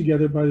pushed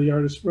together by the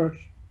artist's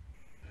brush.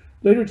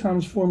 Later,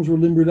 Tom's forms were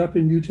limbered up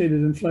and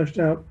mutated and fleshed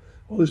out,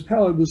 while his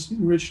palette was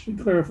enriched and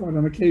clarified,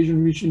 on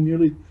occasion reaching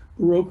nearly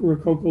Baroque or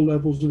Rococo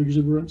levels of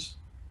exuberance.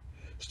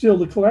 Still,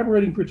 the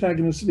collaborating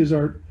protagonists of his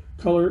art,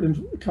 color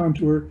and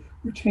contour,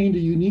 retained a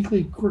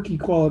uniquely quirky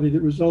quality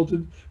that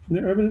resulted from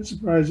their evident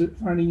surprise at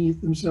finding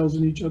themselves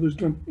in each other's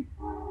company.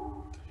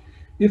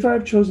 If I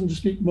have chosen to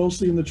speak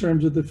mostly in the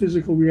terms of the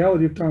physical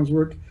reality of Tom's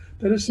work,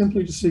 that is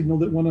simply to signal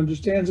that one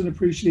understands and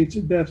appreciates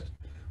it best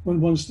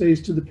when one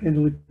stays to the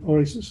painterly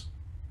poiesis.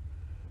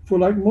 For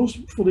like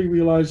most fully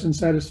realized and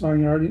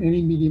satisfying art in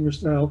any medium or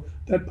style,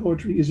 that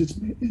poetry is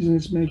in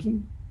its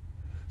making,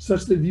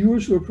 such that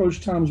viewers who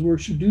approach Tom's work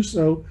should do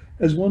so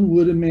as one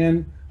would a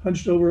man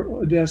hunched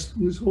over a desk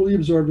who is wholly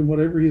absorbed in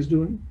whatever he is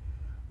doing.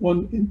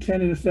 One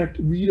can, in effect,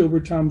 read over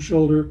Tom's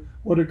shoulder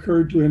what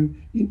occurred to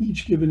him in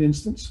each given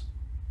instance.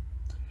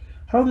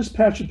 How this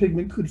patch of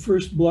pigment could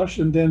first blush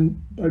and then,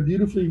 by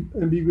beautifully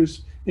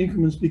ambiguous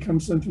increments,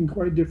 become something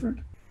quite different.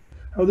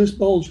 How this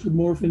bulge could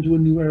morph into a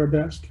new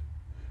arabesque.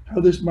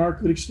 How this mark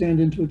could extend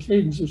into a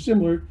cadence of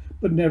similar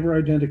but never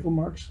identical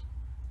marks.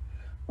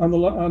 On the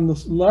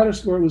latter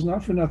score, it was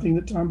not for nothing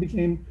that Tom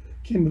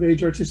came of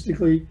age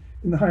artistically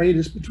in the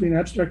hiatus between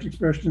abstract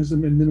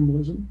expressionism and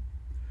minimalism.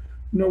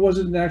 Nor was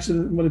it an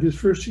accident that one of his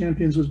first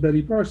champions was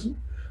Betty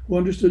Parson, who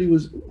understood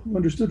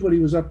what he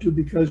was up to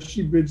because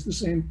she bridged the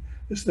same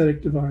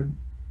aesthetic divide.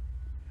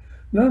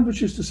 None of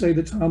which is to say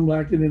that Tom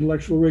lacked in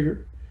intellectual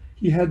rigor.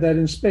 He had that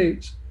in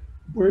spades.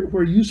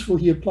 Where useful,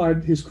 he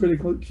applied his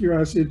critical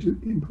curiosity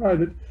in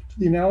private to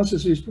the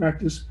analysis of his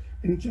practice,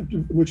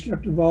 and which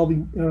kept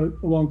evolving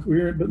along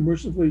coherent but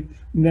mercifully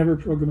never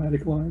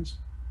programmatic lines.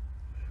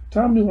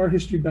 Tom knew art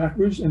history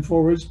backwards and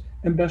forwards,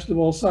 and best of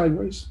all,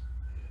 sideways,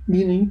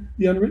 meaning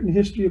the unwritten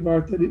history of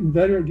art that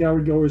inveterate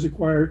gallery goers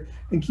acquire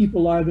and keep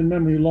alive in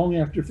memory long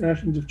after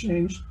fashions have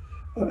changed,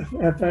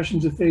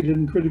 fashions have faded,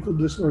 and critical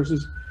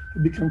discourses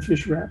have become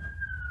fish wrap.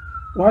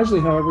 Wisely,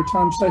 however,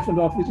 Tom siphoned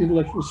off his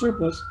intellectual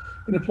surplus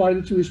and applied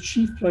it to his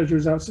chief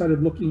pleasures outside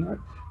of looking at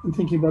and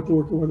thinking about the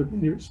work of other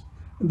painters,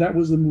 and that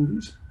was the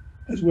movies,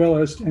 as well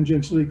as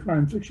tangentially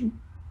crime fiction.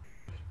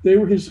 They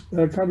were his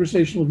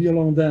conversational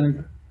violon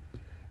dingue.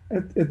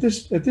 At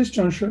this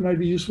juncture, it might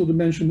be useful to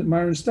mention that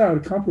Myron Stout,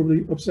 a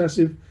comparably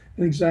obsessive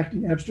and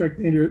exacting abstract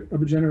painter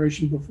of a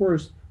generation before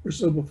us, or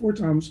so before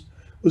Tom's,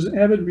 was an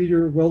avid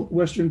reader of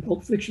Western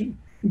pulp fiction,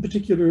 in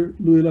particular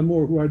Louis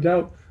L'Amour, who I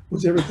doubt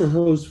was ever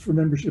proposed for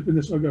membership in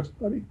this august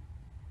body.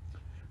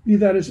 Be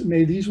that as it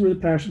may, these were the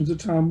passions that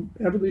Tom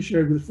avidly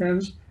shared with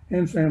friends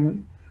and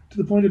family, to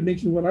the point of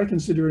making what I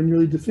consider a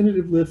nearly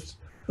definitive lift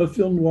of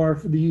film noir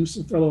for the use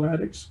of fellow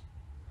addicts.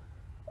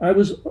 I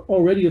was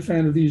already a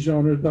fan of these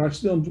genres, but I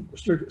still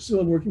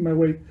am working my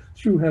way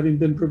through having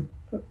been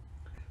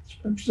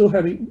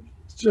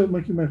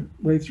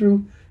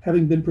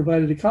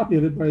provided a copy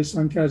of it by his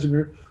son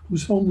Casimir,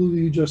 whose home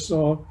movie you just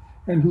saw,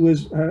 and who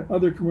has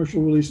other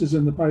commercial releases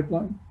in the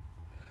pipeline.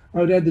 I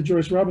would add that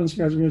Joyce Robbins,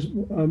 Casimir's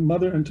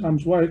mother and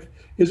Tom's wife,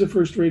 is a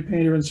first-rate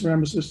painter and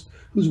ceramicist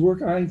whose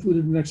work I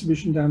included in an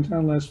exhibition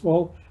downtown last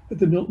fall at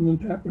the Milton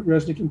and Pat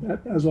Resnick and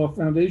Pat Bazoff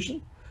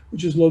Foundation,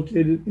 which is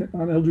located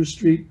on Elder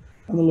Street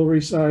on the Lower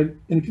East Side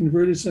in a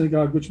converted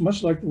synagogue, which,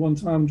 much like the one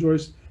Tom,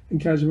 Joyce,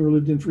 and Casimir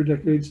lived in for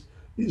decades,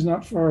 is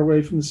not far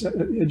away from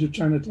the edge of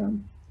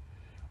Chinatown.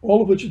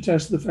 All of which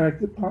attest to the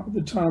fact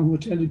that Tom, who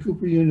attended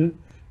Cooper Union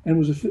and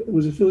was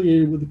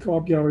affiliated with the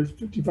Co-op Gallery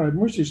 55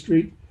 Mercer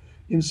Street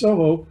in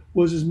Soho,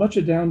 was as much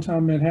a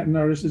downtown Manhattan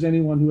artist as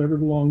anyone who ever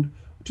belonged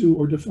to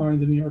or defined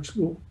the New York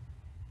School.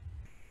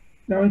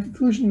 Now, in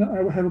conclusion,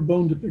 I have a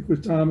bone to pick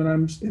with Tom,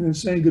 and in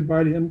saying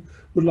goodbye to him,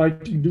 would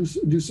like to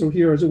do so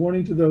here as a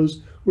warning to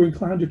those who are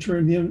inclined to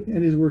turn him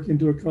and his work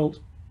into a cult.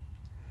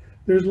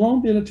 There's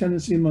long been a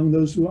tendency among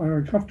those who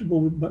are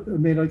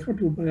made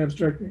uncomfortable by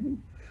abstract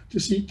painting to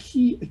seek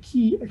a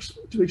key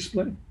to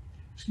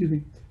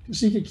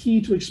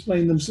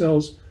explain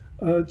themselves,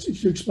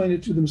 to explain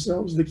it to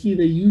themselves. The key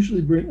they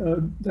usually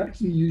bring, that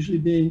key usually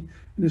being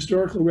an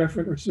historical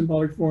referent or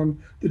symbolic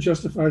form that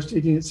justifies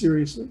taking it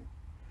seriously.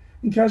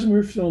 In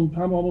Casimir's film,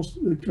 Tom almost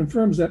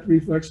confirms that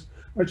reflex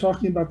by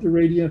talking about the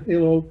radiant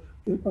halo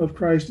of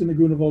Christ in the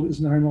Grunewald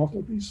Isenheim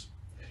altarpiece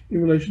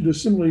in relation to a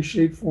similarly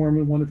shaped form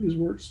in one of his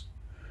works.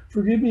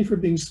 Forgive me for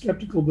being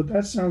skeptical, but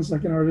that sounds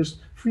like an artist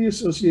free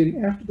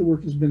associating after the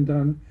work has been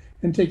done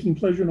and taking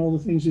pleasure in all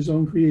the things his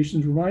own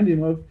creations remind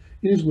him of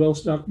in his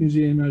well-stocked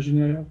Musée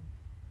Imaginaire.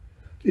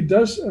 It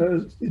does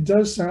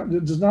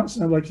not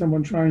sound like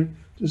someone trying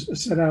to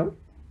set out.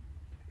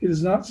 It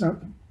does not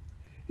sound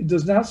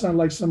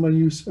like someone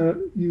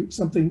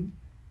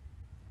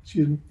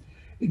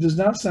It does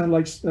not sound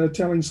like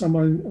telling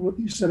someone what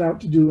you set out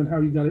to do and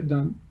how you got it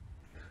done.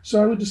 So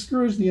I would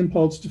discourage the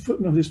impulse to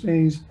footnote his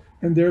paintings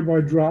and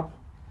thereby drop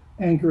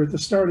anchor at the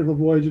start of a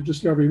voyage of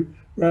discovery,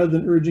 rather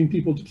than urging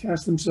people to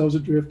cast themselves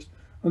adrift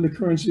on the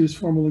currency of his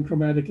formal and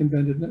chromatic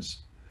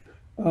inventiveness.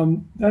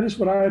 That is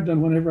what I have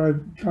done whenever I've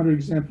encountered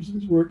examples of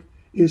his work,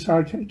 is how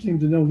I came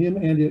to know him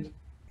and it.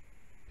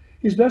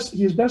 He is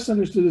best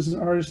understood as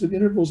an artist of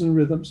intervals and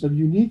rhythms, of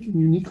unique and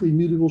uniquely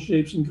mutable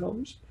shapes and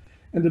colors,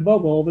 and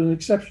above all, of an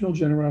exceptional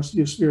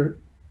generosity of spirit.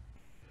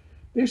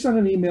 Based on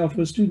an email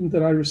from a student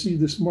that I received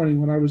this morning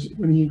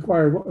when he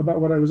inquired about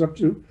what I was up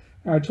to,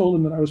 and I told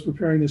him that I was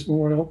preparing this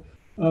memorial,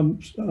 Tom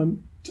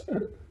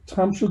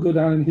shall go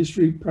down in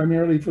history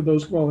primarily for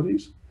those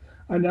qualities.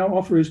 I now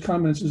offer his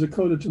comments as a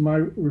coda to my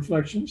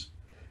reflections,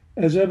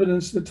 as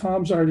evidence that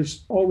Tom's art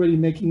is already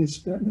having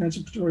its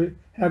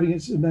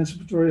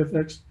emancipatory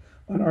effects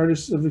on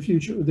artists of the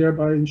future,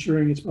 thereby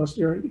ensuring its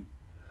posterity.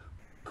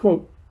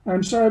 Quote,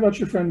 I'm sorry about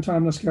your friend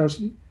Tom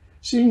Nozkowski.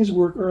 Seeing his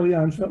work early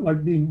on felt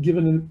like being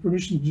given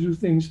permission to do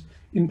things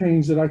in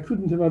paintings that I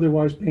couldn't have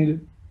otherwise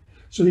painted.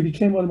 So he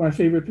became one of my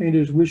favorite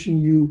painters, wishing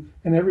you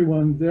and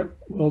everyone there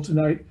well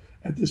tonight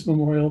at this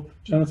memorial,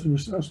 Jonathan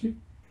Nozkowski.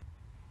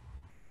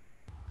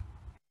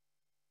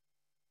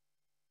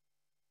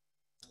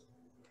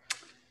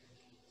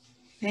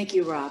 Thank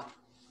you, Rob.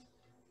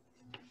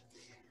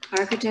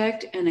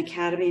 Architect and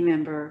Academy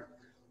member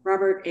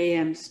Robert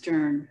A.M.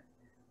 Stern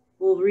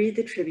will read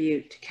the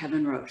tribute to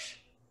Kevin Roche.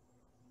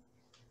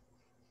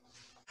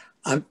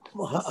 I'm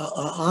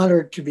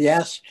honored to be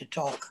asked to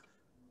talk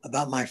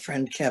about my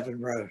friend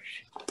Kevin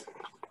Roche.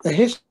 The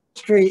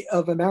history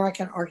of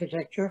American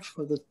architecture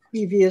for the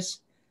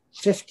previous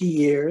 50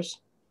 years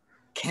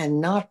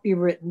cannot be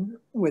written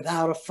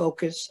without a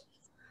focus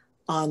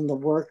on the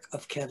work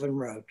of Kevin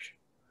Roche,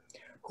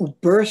 who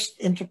burst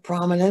into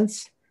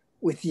prominence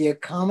with the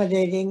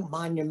accommodating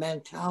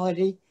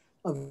monumentality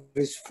of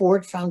his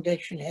Ford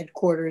Foundation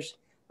headquarters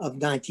of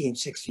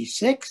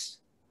 1966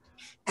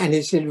 and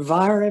his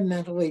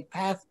environmentally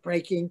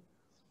path-breaking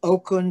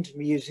Oakland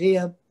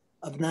Museum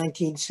of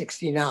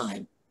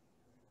 1969.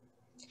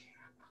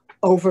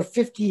 Over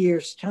 50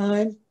 years'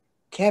 time,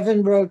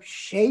 Kevin Roche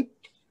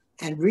shaped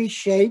and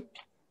reshaped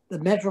the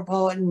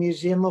Metropolitan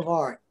Museum of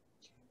Art,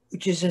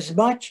 which is as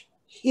much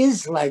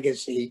his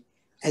legacy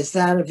as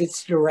that of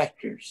its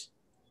directors.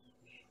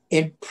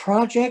 In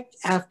project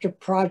after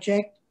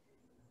project,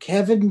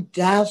 Kevin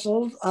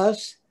dazzled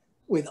us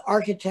with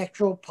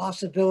architectural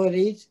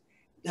possibilities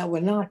that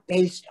were not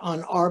based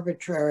on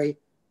arbitrary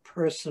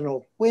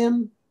personal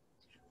whim,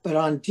 but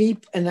on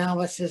deep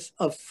analysis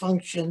of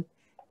function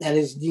that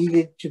is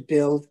needed to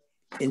build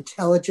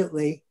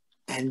intelligently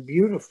and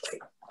beautifully.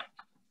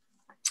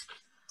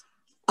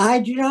 I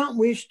do not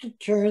wish to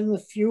turn the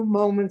few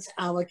moments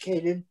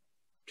allocated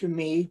to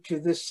me to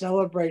this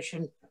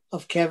celebration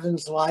of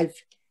Kevin's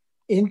life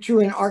into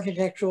an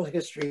architectural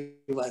history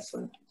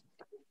lesson.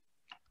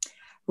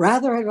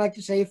 Rather, I'd like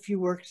to say a few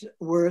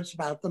words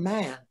about the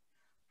man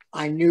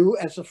I knew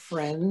as a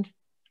friend.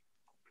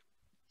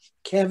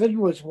 Kevin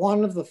was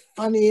one of the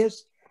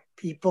funniest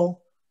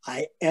people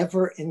I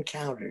ever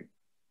encountered.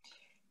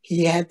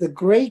 He had the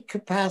great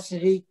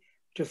capacity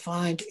to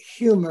find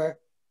humor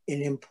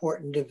in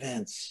important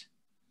events,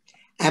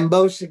 and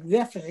most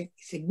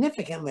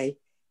significantly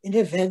in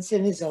events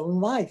in his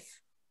own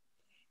life.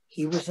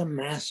 He was a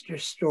master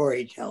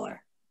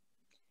storyteller.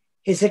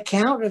 His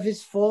account of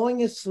his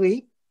falling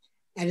asleep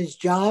at his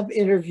job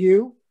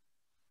interview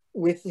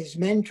with his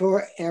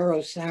mentor, Eero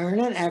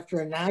Saarinen, after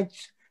a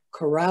night's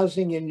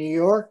carousing in New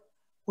York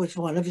was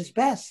one of his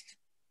best.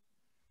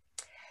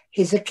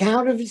 His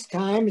account of his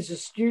time as a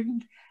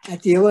student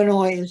at the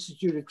Illinois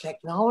Institute of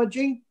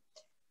Technology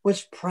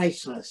was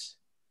priceless.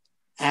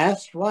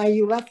 Asked why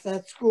he left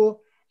that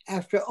school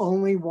after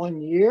only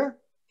 1 year,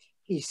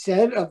 he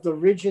said of the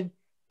rigid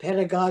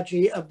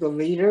pedagogy of the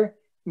leader,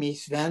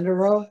 Mies van der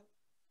Rohe,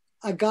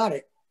 "I got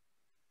it."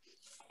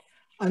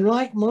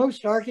 Unlike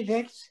most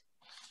architects,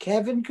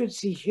 Kevin could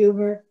see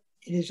humor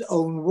in his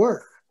own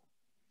work.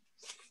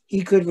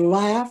 He could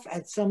laugh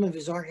at some of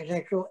his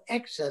architectural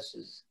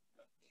excesses.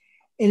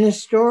 In a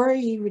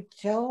story he would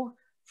tell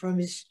from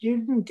his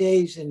student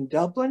days in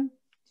Dublin,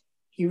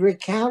 he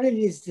recounted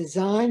his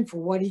design for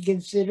what he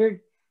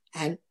considered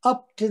an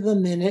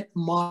up-to-the-minute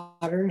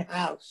modern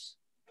house,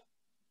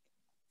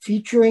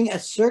 featuring a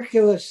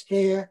circular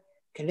stair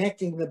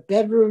connecting the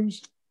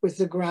bedrooms with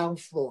the ground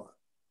floor.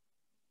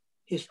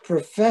 His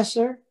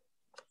professor,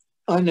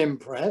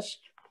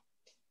 unimpressed,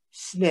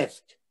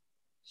 sniffed,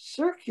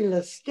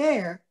 "Circular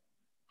stair?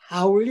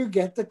 How will you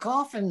get the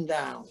coffin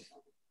down?"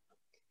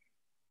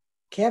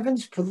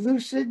 Kevin's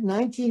pellucid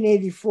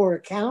 1984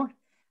 account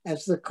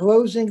as the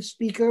closing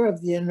speaker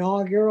of the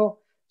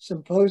inaugural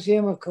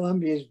symposium of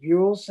Columbia's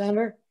Buell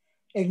Center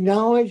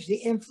acknowledged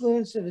the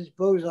influence of his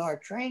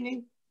Beaux-Arts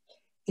training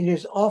in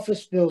his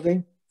office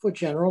building for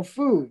General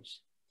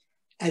Foods,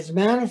 as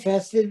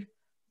manifested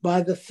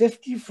by the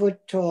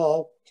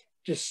 50-foot-tall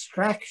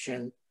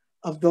distraction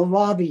of the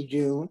lobby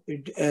dome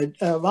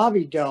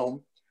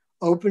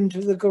open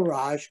to the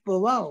garage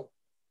below.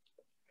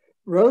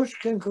 Roche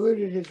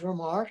concluded his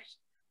remarks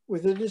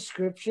with a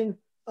description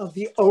of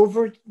the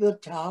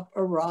over-the-top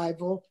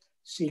arrival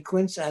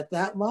sequence at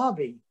that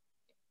lobby,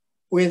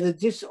 where the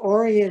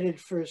disoriented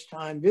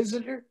first-time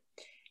visitor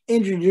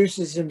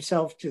introduces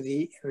himself to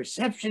the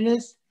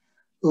receptionist,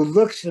 who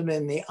looks him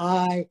in the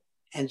eye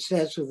and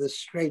says with a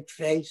straight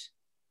face,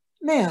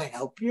 "May I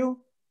help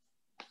you?"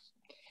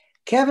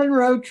 Kevin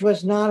Roche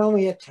was not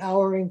only a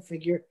towering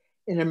figure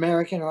in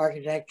American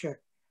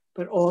architecture,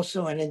 but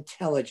also an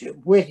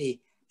intelligent,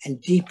 witty,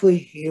 and deeply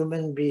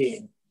human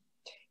being.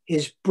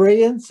 His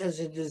brilliance as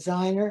a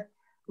designer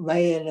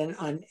lay in an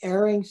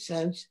unerring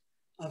sense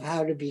of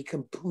how to be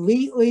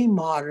completely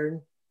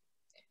modern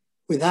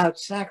without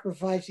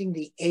sacrificing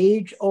the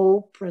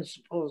age-old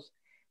principles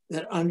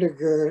that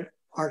undergird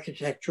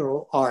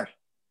architectural art.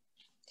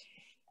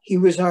 He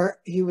was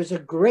a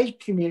great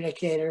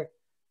communicator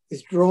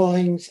with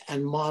drawings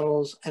and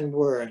models and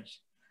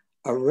words,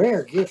 a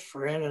rare gift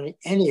for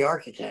any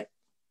architect.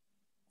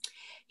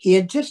 He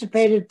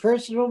anticipated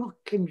personal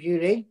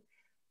computing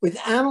with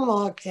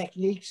analog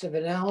techniques of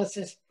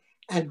analysis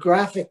and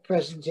graphic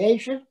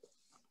presentation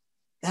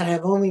that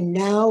have only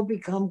now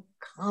become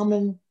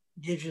common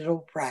digital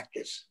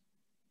practice.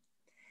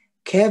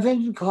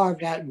 Kevin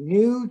carved out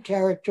new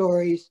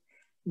territories,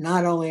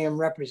 not only in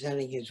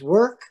representing his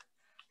work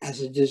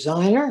as a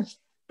designer,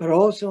 but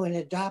also in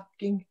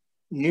adopting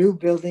new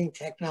building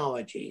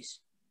technologies.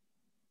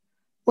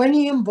 When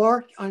he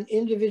embarked on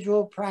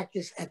individual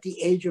practice at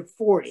the age of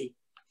 40,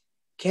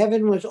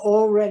 Kevin was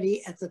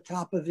already at the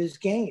top of his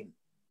game,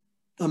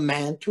 the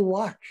man to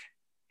watch.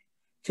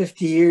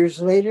 50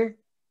 years later,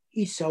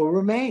 he so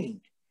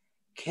remained.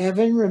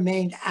 Kevin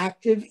remained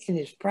active in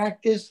his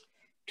practice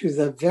to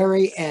the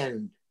very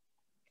end.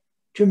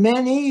 To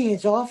many,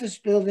 his office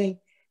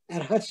building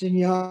at Hudson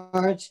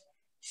Yards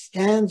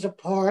stands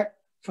apart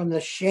from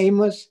the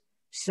shameless,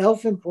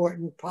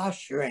 self-important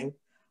posturing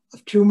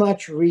of too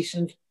much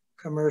recent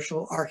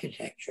commercial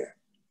architecture.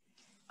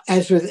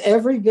 As with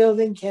every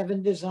building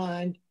Kevin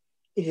designed,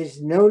 it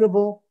is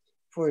notable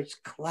for its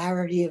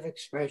clarity of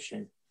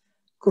expression,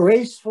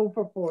 graceful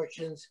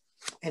proportions,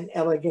 and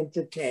elegant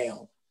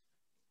detail.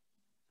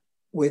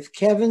 With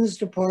Kevin's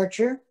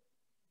departure,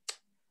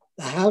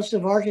 the house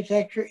of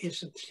architecture is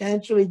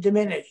substantially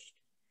diminished,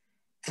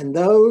 and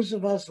those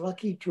of us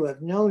lucky to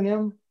have known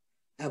him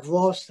have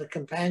lost the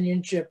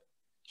companionship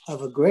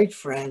of a great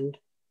friend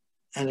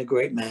and a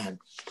great man.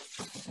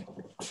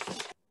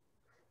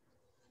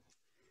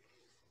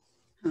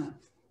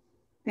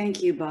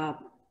 Thank you,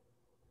 Bob.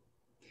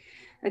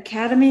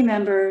 Academy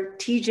member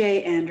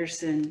T.J.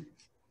 Anderson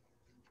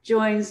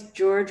joins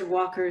George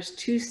Walker's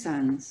two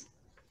sons,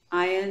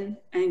 Ian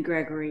and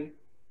Gregory,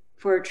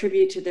 for a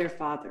tribute to their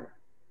father.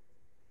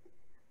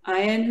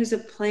 Ian, who's a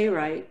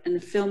playwright and a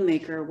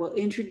filmmaker, will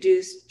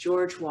introduce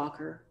George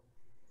Walker.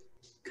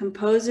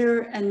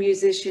 Composer and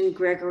musician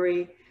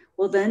Gregory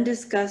will then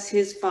discuss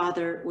his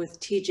father with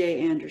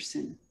T.J.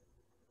 Anderson.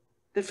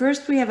 But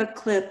first we have a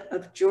clip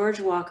of George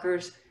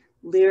Walker's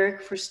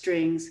Lyric for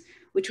Strings,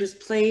 which was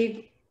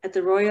played at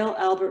the Royal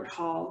Albert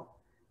Hall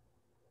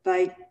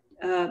by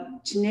the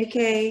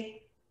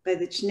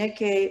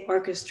Chineke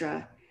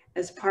Orchestra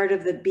as part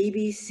of the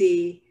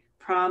BBC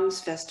Proms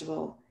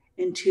Festival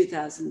in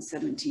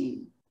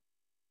 2017.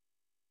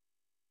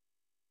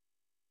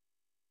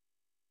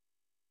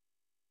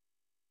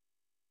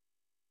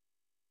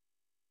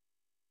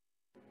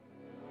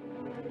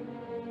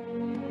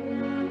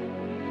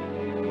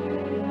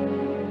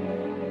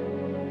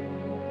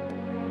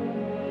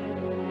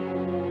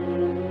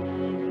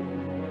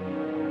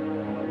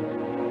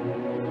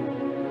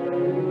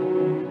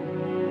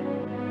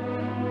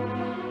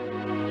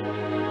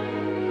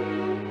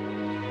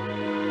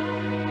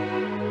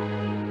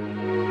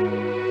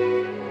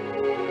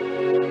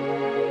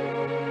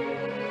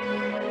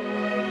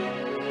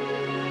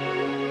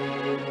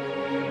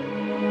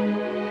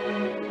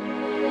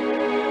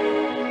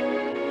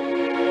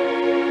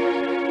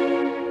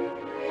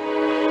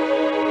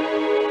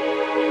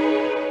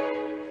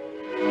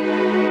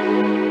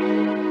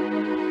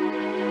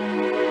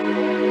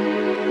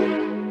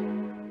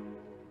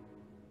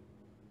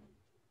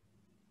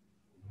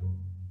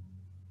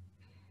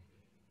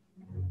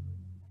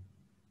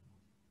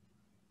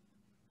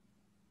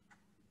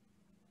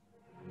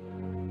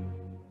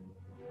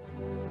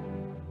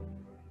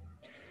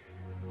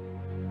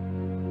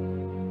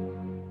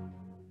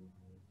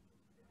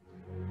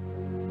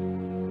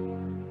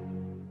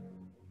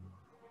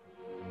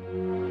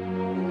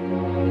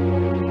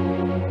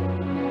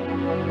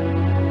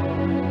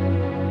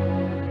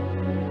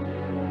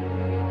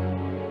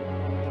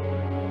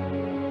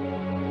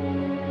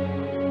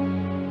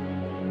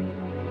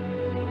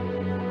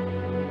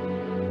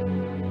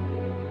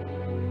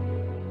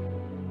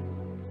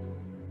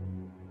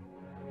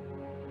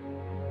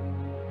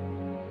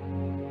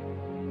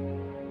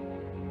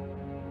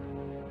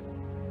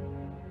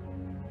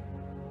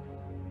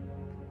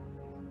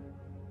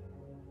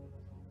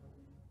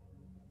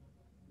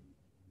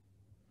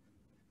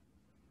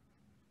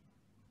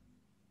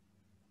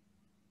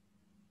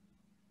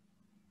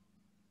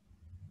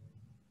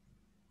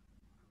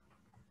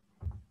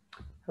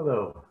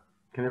 Hello,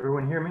 can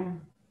everyone hear me?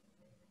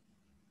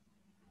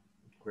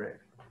 Great,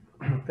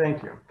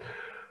 thank you.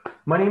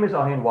 My name is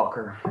Ian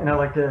Walker, and I'd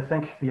like to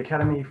thank the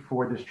Academy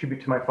for this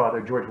tribute to my father,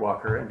 George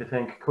Walker, and to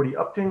thank Cody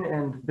Upton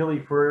and Billy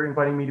for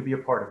inviting me to be a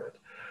part of it.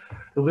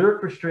 The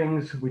Lyric for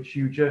Strings, which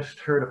you just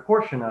heard a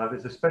portion of,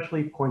 is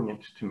especially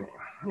poignant to me.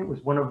 It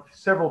was one of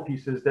several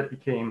pieces that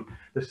became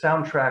the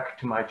soundtrack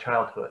to my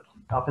childhood,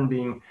 often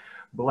being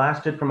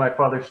blasted from my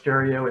father's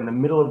stereo in the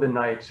middle of the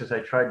nights as I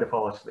tried to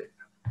fall asleep.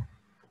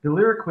 The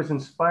lyric was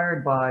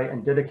inspired by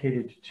and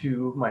dedicated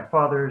to my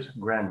father's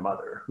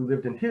grandmother, who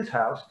lived in his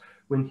house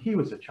when he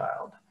was a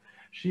child.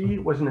 She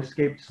was an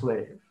escaped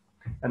slave,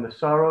 and the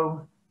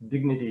sorrow,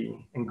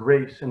 dignity, and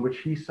grace in which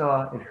he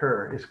saw in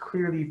her is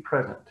clearly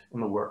present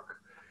in the work.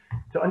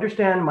 To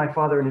understand my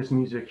father and his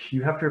music,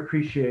 you have to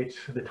appreciate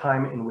the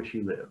time in which he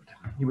lived.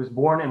 He was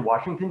born in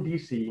Washington,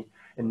 D.C.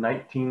 in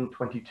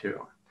 1922.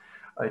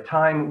 A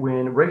time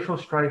when racial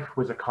strife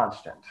was a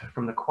constant,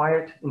 from the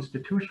quiet,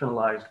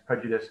 institutionalized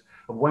prejudice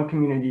of one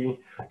community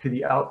to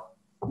the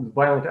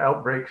violent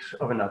outbreaks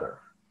of another.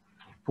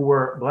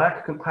 For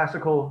Black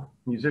classical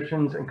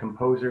musicians and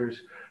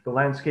composers, the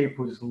landscape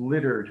was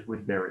littered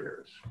with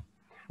barriers.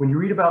 When you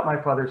read about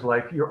my father's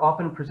life, you're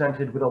often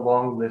presented with a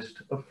long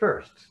list of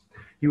firsts.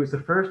 He was the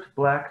first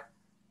Black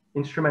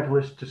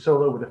instrumentalist to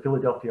solo with the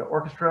Philadelphia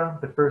Orchestra,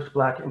 the first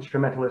Black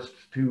instrumentalist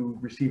to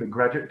receive a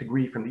graduate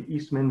degree from the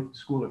Eastman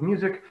School of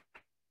Music,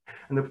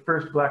 and the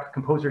first Black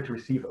composer to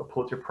receive a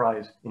Pulitzer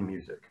Prize in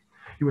music.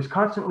 He was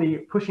constantly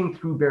pushing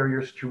through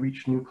barriers to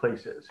reach new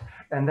places,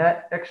 and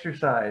that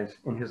exercise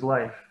in his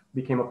life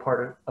became a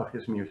part of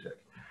his music.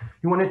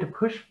 He wanted to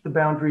push the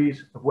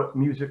boundaries of what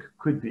music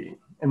could be,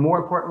 and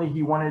more importantly,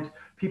 he wanted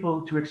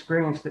people to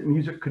experience that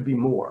music could be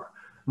more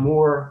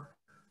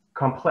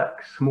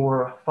complex,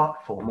 more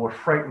thoughtful, more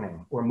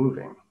frightening or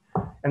moving,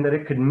 and that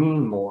it could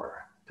mean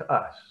more to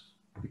us,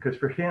 because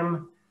for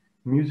him,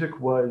 music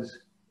was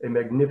a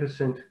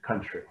magnificent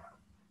country.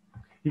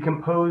 He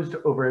composed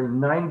over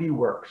 90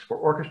 works for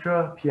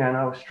orchestra,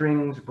 piano,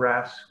 strings,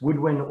 brass,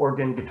 woodwind,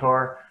 organ,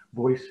 guitar,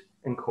 voice,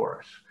 and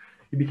chorus.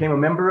 He became a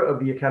member of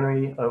the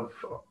Academy of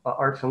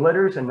Arts and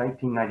Letters in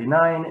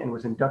 1999 and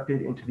was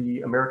inducted into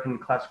the American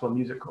Classical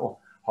Musical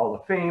Hall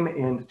of Fame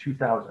in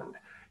 2000.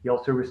 He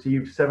also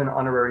received 7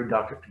 honorary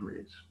doctorate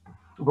degrees.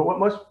 But what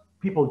most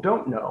people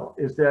don't know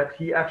is that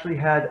he actually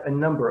had a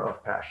number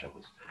of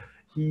passions.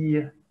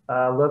 He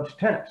loved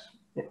tennis,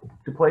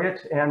 to play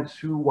it and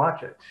to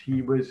watch it.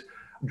 He was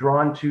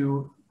drawn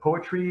to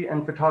poetry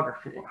and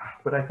photography,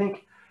 but I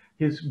think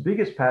his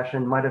biggest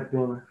passion might have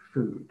been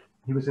food.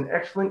 He was an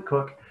excellent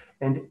cook,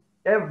 and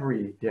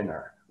every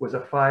dinner was a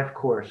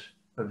 5-course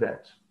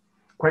event.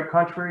 Quite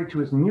contrary to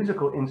his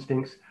musical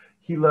instincts,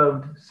 he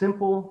loved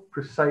simple,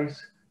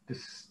 precise,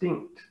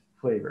 distinct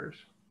flavors.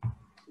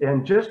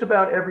 And just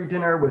about every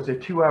dinner was a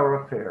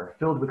 2-hour affair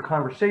filled with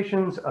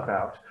conversations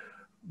about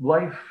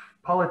life,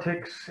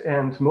 politics,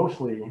 and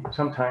mostly,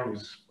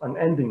 sometimes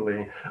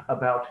unendingly,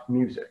 about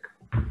music.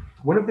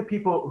 One of the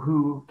people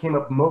who came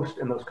up most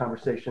in those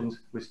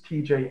conversations was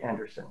T.J.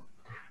 Anderson.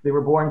 They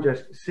were born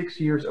just 6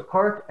 years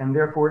apart and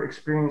therefore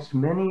experienced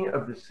many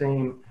of the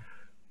same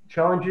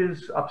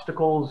challenges,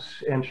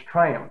 obstacles, and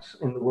triumphs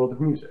in the world of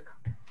music.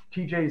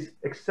 TJ's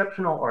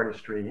exceptional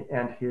artistry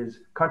and his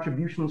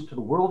contributions to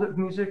the world of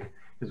music,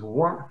 his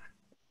warmth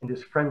and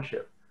his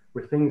friendship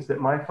were things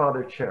that my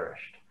father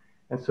cherished.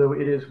 And so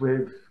it is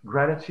with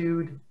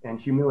gratitude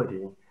and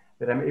humility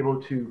that I'm able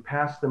to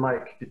pass the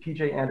mic to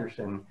TJ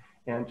Anderson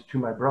and to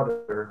my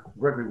brother,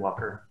 Gregory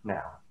Walker,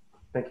 now.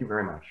 Thank you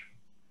very much.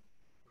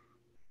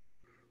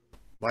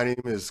 My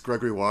name is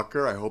Gregory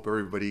Walker. I hope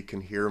everybody can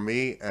hear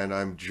me, and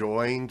I'm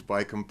joined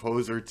by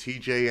composer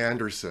TJ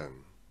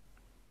Anderson.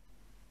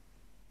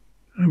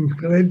 I'm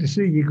glad to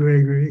see you,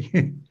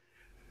 Gregory.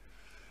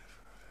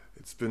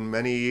 It's been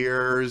many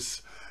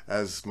years.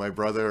 As my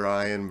brother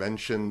Ian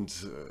mentioned,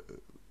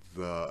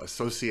 the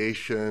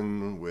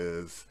association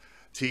with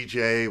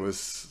TJ was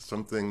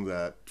something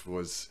that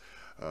was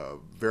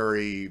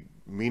very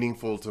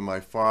meaningful to my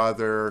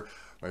father.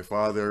 My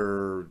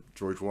father,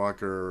 George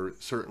Walker,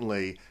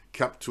 certainly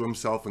kept to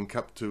himself and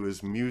kept to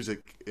his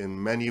music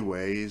in many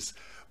ways,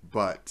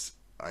 but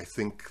I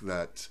think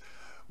that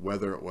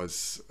whether it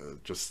was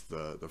just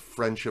the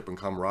friendship and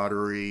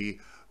camaraderie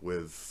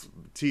with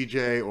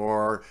TJ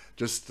or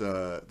just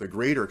the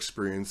greater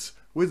experience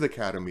with the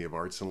Academy of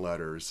Arts and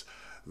Letters,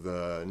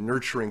 the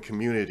nurturing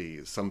community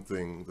is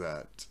something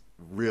that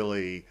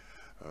really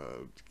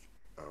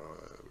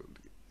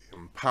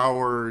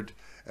empowered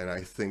and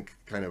I think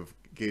kind of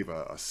gave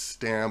a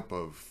stamp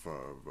of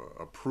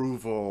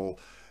approval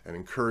and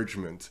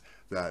encouragement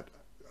that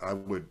I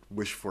would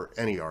wish for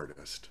any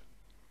artist.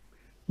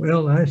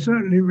 Well, I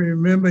certainly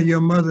remember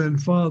your mother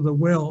and father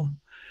well.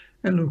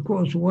 And of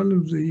course, one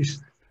of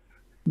these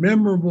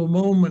memorable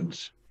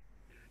moments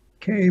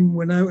came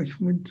when I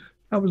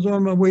was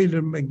on my way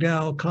to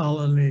McDowell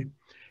Colony,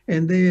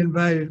 and they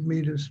invited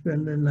me to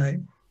spend the night.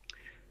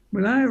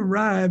 When I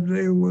arrived,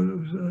 they were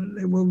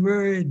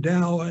very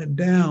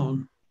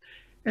down.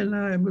 And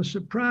I was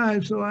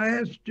surprised, so I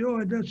asked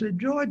George, I said,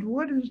 George,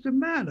 what is the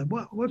matter?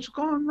 What's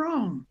gone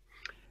wrong?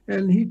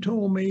 And he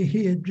told me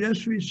he had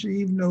just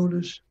received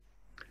notice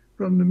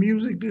from the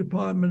music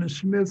department of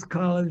Smith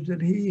College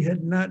that he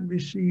had not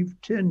received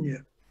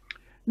tenure.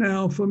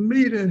 Now, for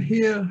me to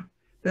hear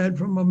that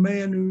from a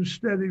man who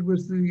studied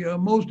with the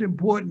most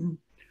important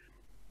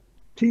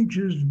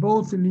teachers,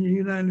 both in the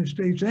United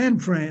States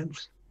and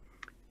France,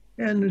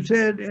 and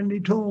he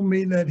told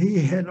me that he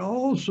had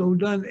also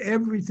done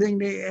everything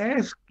they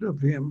asked of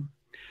him,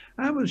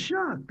 I was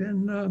shocked.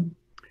 And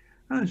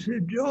I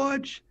said,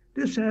 George,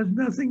 this has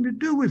nothing to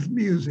do with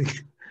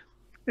music.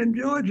 And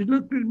George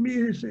looked at me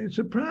and said,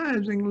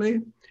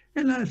 surprisingly,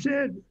 and I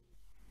said,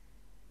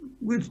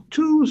 with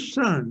 2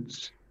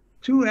 sons,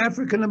 2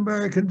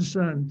 African-American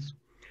sons,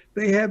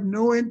 they have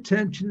no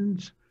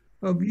intentions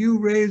of you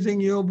raising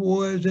your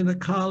boys in a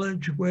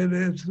college where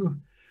there's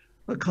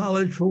a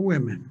college for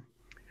women.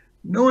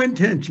 No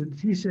intentions.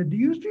 He said, do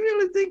you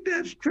really think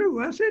that's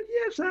true? I said,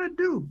 yes, I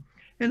do.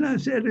 And I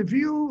said,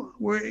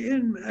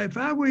 if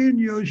I were in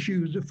your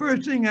shoes, the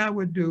first thing I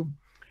would do,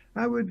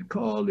 I would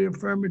call the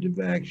affirmative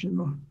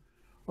action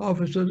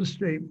office of the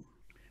state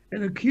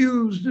and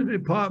accuse the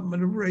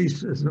Department of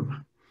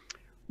Racism,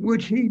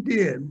 which he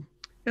did.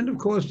 And of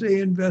course, they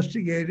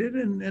investigated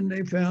and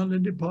they found the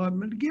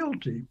department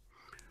guilty.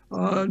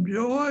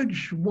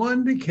 George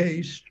won the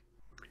case,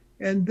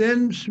 and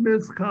then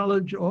Smith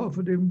College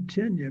offered him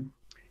tenure.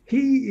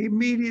 He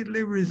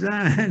immediately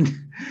resigned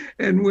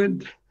and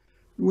went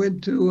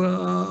to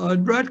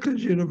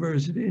Rutgers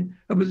University,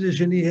 a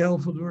position he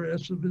held for the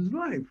rest of his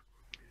life.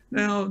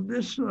 Now,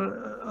 this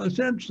a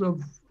sense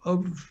of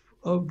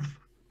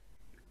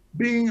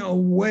being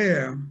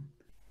aware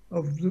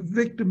of the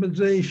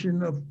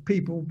victimization of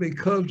people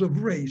because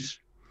of race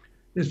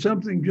is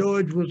something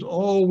George was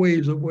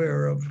always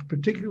aware of,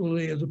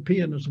 particularly as a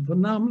pianist, a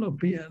phenomenal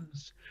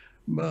pianist,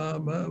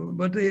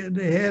 But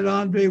they had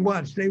Andre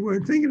Watts. They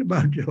weren't thinking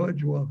about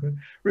George Walker,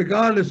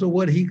 regardless of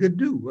what he could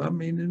do. I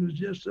mean, it was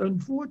just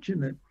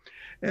unfortunate.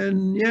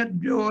 And yet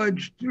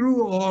George,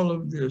 through all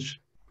of this,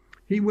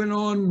 he went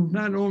on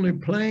not only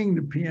playing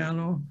the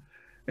piano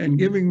and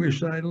giving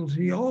recitals,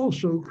 he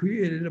also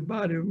created a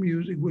body of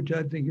music, which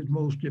I think is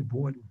most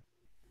important.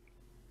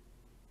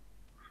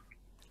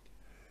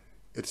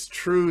 It's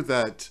true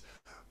that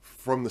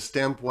from the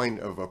standpoint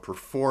of a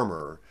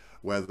performer,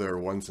 whether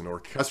one's an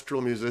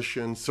orchestral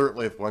musician,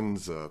 certainly if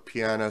one's a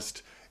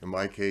pianist, in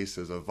my case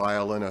as a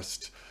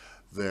violinist,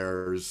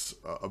 there's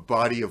a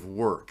body of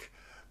work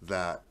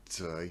that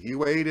he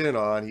weighed in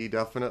on. He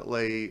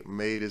definitely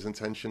made his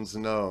intentions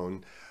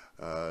known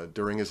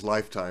during his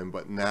lifetime,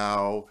 but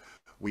now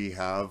we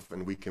have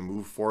and we can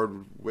move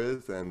forward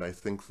with, and I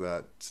think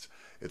that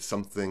it's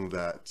something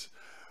that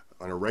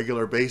on a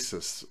regular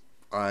basis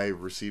I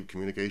receive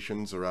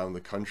communications around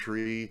the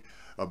country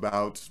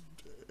about,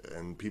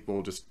 and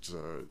people just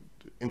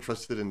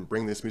interested in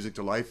bringing this music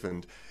to life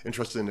and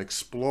interested in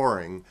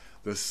exploring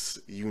this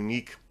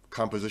unique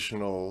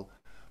compositional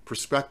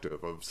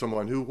perspective of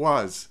someone who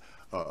was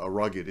a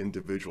rugged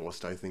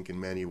individualist, I think, in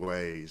many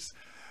ways.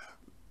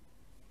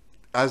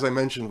 As I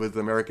mentioned with the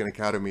American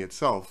Academy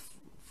itself,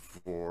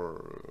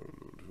 for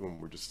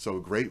whom we're just so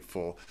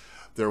grateful,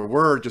 there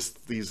were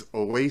just these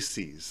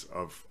oases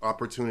of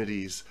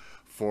opportunities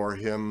for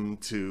him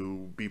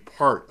to be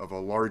part of a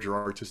larger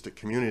artistic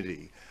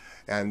community.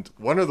 And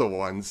one of the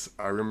ones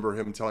I remember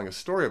him telling a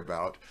story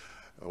about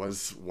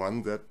was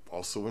one that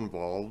also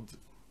involved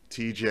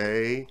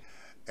TJ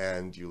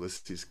and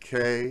Ulysses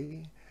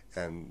Kay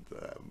and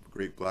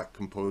great black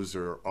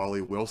composer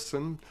Ollie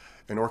Wilson,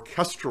 an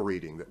orchestral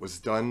reading that was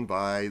done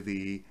by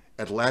the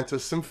Atlanta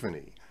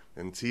Symphony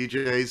in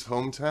TJ's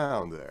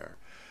hometown there.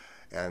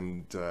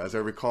 And as I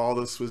recall,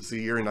 this was the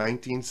year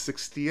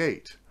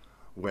 1968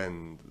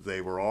 when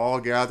they were all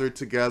gathered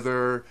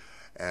together,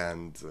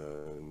 and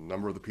a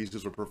number of the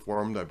pieces were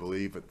performed. I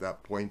believe at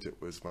that point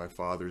it was my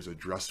father's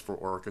Address for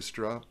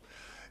Orchestra.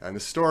 And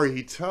the story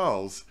he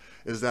tells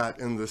is that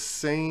in the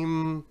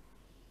same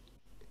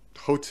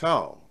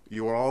hotel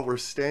you all were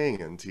staying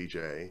in,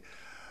 TJ,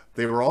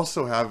 they were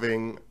also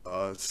having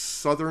a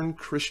Southern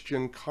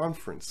Christian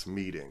Conference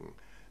meeting,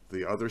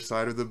 the other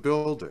side of the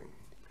building.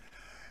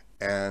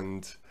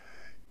 And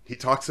he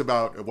talks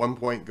about at one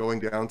point going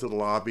down to the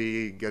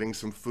lobby, getting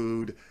some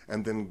food,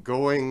 and then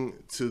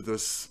going to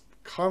this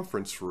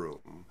conference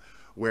room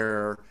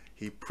where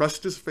he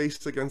pressed his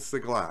face against the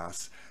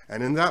glass,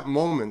 and in that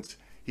moment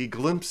he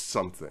glimpsed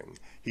something.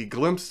 He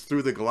glimpsed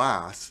through the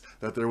glass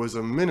that there was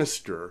a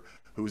minister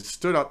who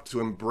stood up to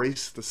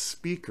embrace the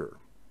speaker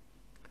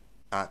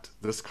at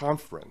this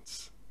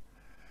conference.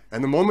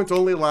 And the moment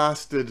only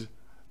lasted,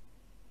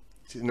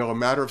 you know, a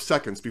matter of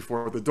seconds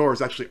before the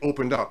doors actually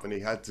opened up and he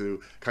had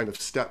to kind of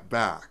step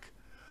back.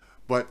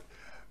 But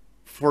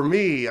for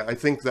me, I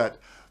think that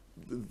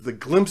the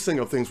glimpsing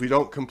of things we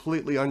don't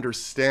completely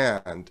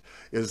understand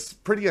is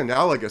pretty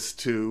analogous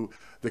to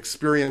the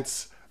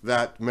experience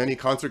that many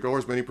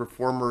concertgoers, many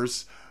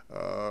performers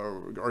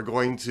are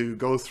going to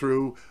go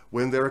through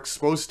when they're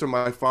exposed to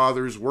my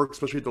father's work,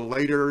 especially the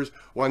later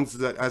ones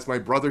that, as my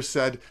brother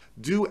said,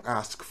 do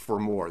ask for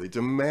more. They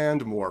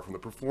demand more from the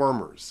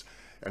performers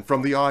and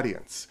from the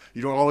audience.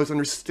 You don't always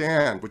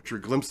understand what you're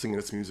glimpsing in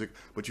this music,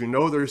 but you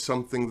know there's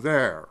something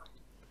there.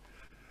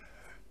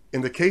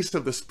 In the case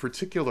of this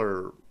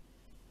particular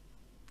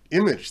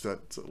image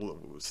that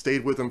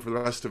stayed with him for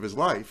the rest of his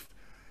life,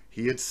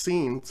 he had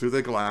seen through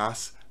the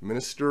glass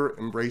minister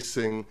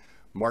embracing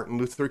Martin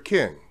Luther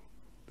King,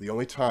 the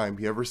only time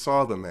he ever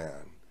saw the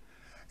man.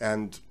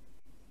 And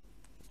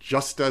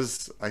just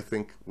as I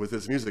think with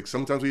his music,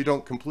 sometimes we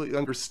don't completely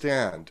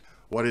understand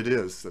what it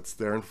is that's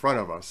there in front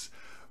of us,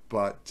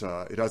 but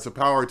it has the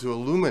power to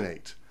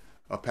illuminate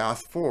a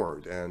path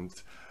forward. And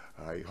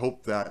I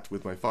hope that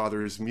with my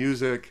father's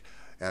music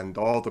and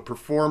all the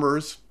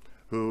performers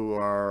who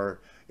are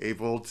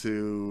able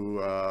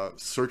to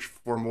search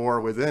for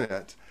more within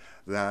it,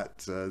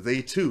 that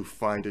they too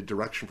find a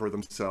direction for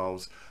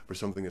themselves, for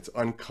something that's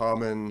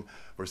uncommon,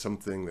 for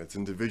something that's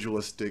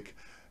individualistic,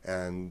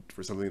 and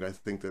for something that I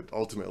think that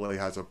ultimately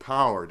has a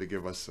power to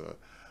give us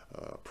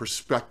a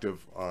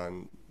perspective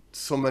on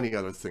so many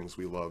other things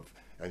we love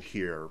and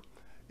hear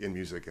in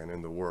music and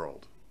in the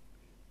world.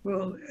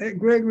 Well,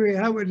 Gregory,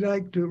 I would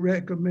like to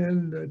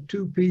recommend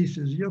two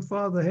pieces. Your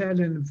father had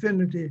an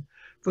affinity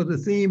for the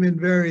theme and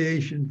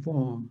variation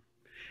form.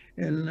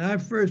 And I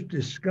first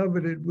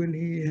discovered it when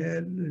he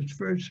had his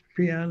first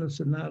piano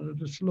sonata,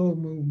 the slow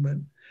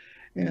movement.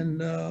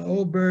 And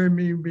Oh, Bury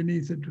Me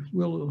Beneath the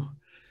Willow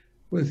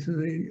was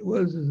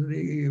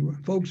the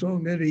folk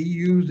song that he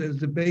used as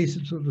the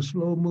basis of the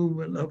slow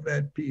movement of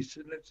that piece.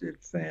 And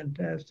it's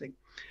fantastic.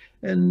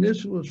 And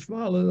this was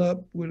followed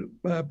up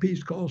by a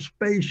piece called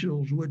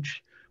Spatials,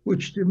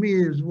 which to me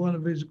is one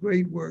of his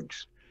great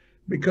works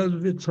because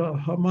of its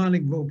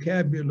harmonic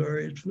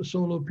vocabulary. It's for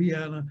solo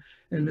piano,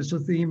 and it's a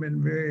theme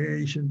and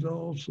variations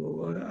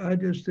also. I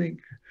just think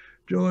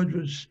George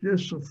was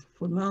just a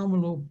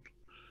phenomenal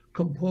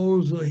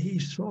composer, he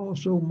saw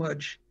so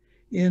much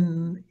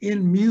in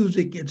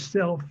music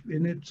itself,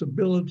 in its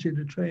ability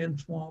to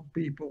transform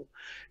people.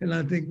 And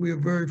I think we are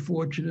very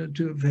fortunate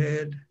to have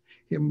had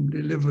him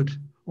delivered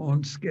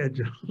on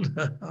schedule.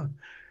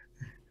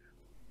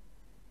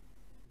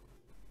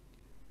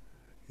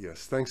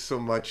 Yes, thanks so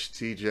much,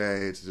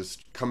 TJ. It's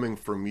just coming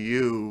from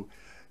you.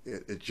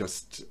 It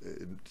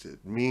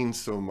means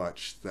so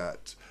much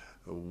that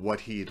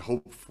what he'd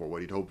hoped for,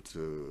 what he'd hoped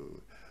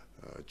to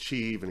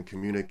achieve and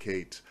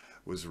communicate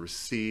was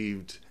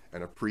received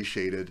and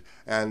appreciated.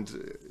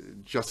 And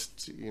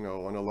just,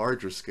 on a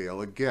larger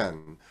scale,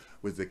 again,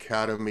 with the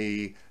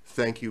Academy,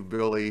 thank you,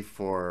 Billy,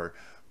 for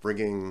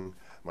bringing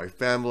my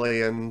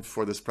family in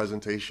for this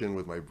presentation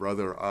with my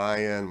brother,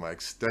 Ian, my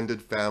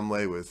extended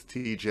family with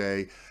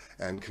TJ,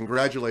 and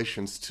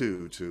congratulations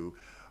too to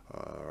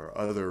our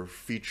other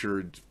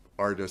featured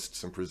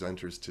artists and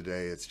presenters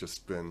today. It's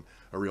just been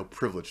a real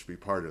privilege to be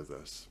part of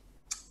this.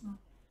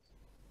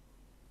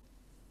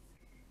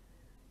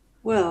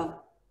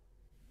 Well,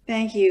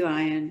 thank you,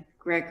 Ian,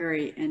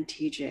 Gregory, and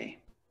TJ.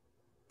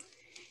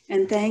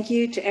 And thank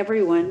you to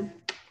everyone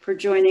for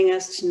joining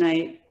us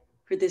tonight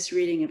for this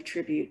reading of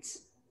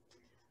tributes.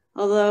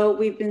 Although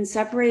we've been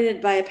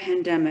separated by a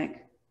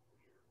pandemic,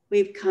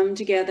 we've come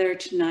together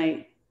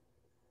tonight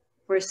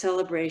for a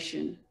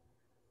celebration,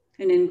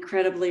 an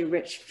incredibly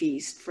rich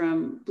feast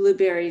from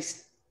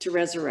blueberries to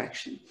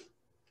resurrection.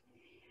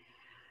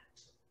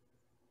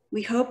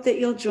 We hope that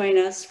you'll join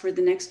us for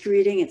the next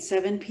reading at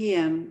 7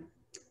 p.m.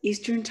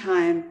 Eastern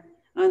Time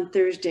on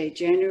Thursday,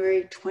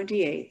 January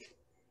 28th,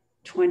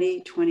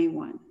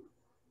 2021.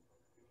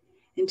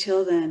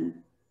 Until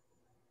then,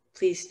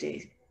 please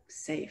stay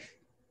safe,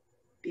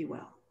 be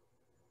well.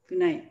 Good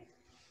night.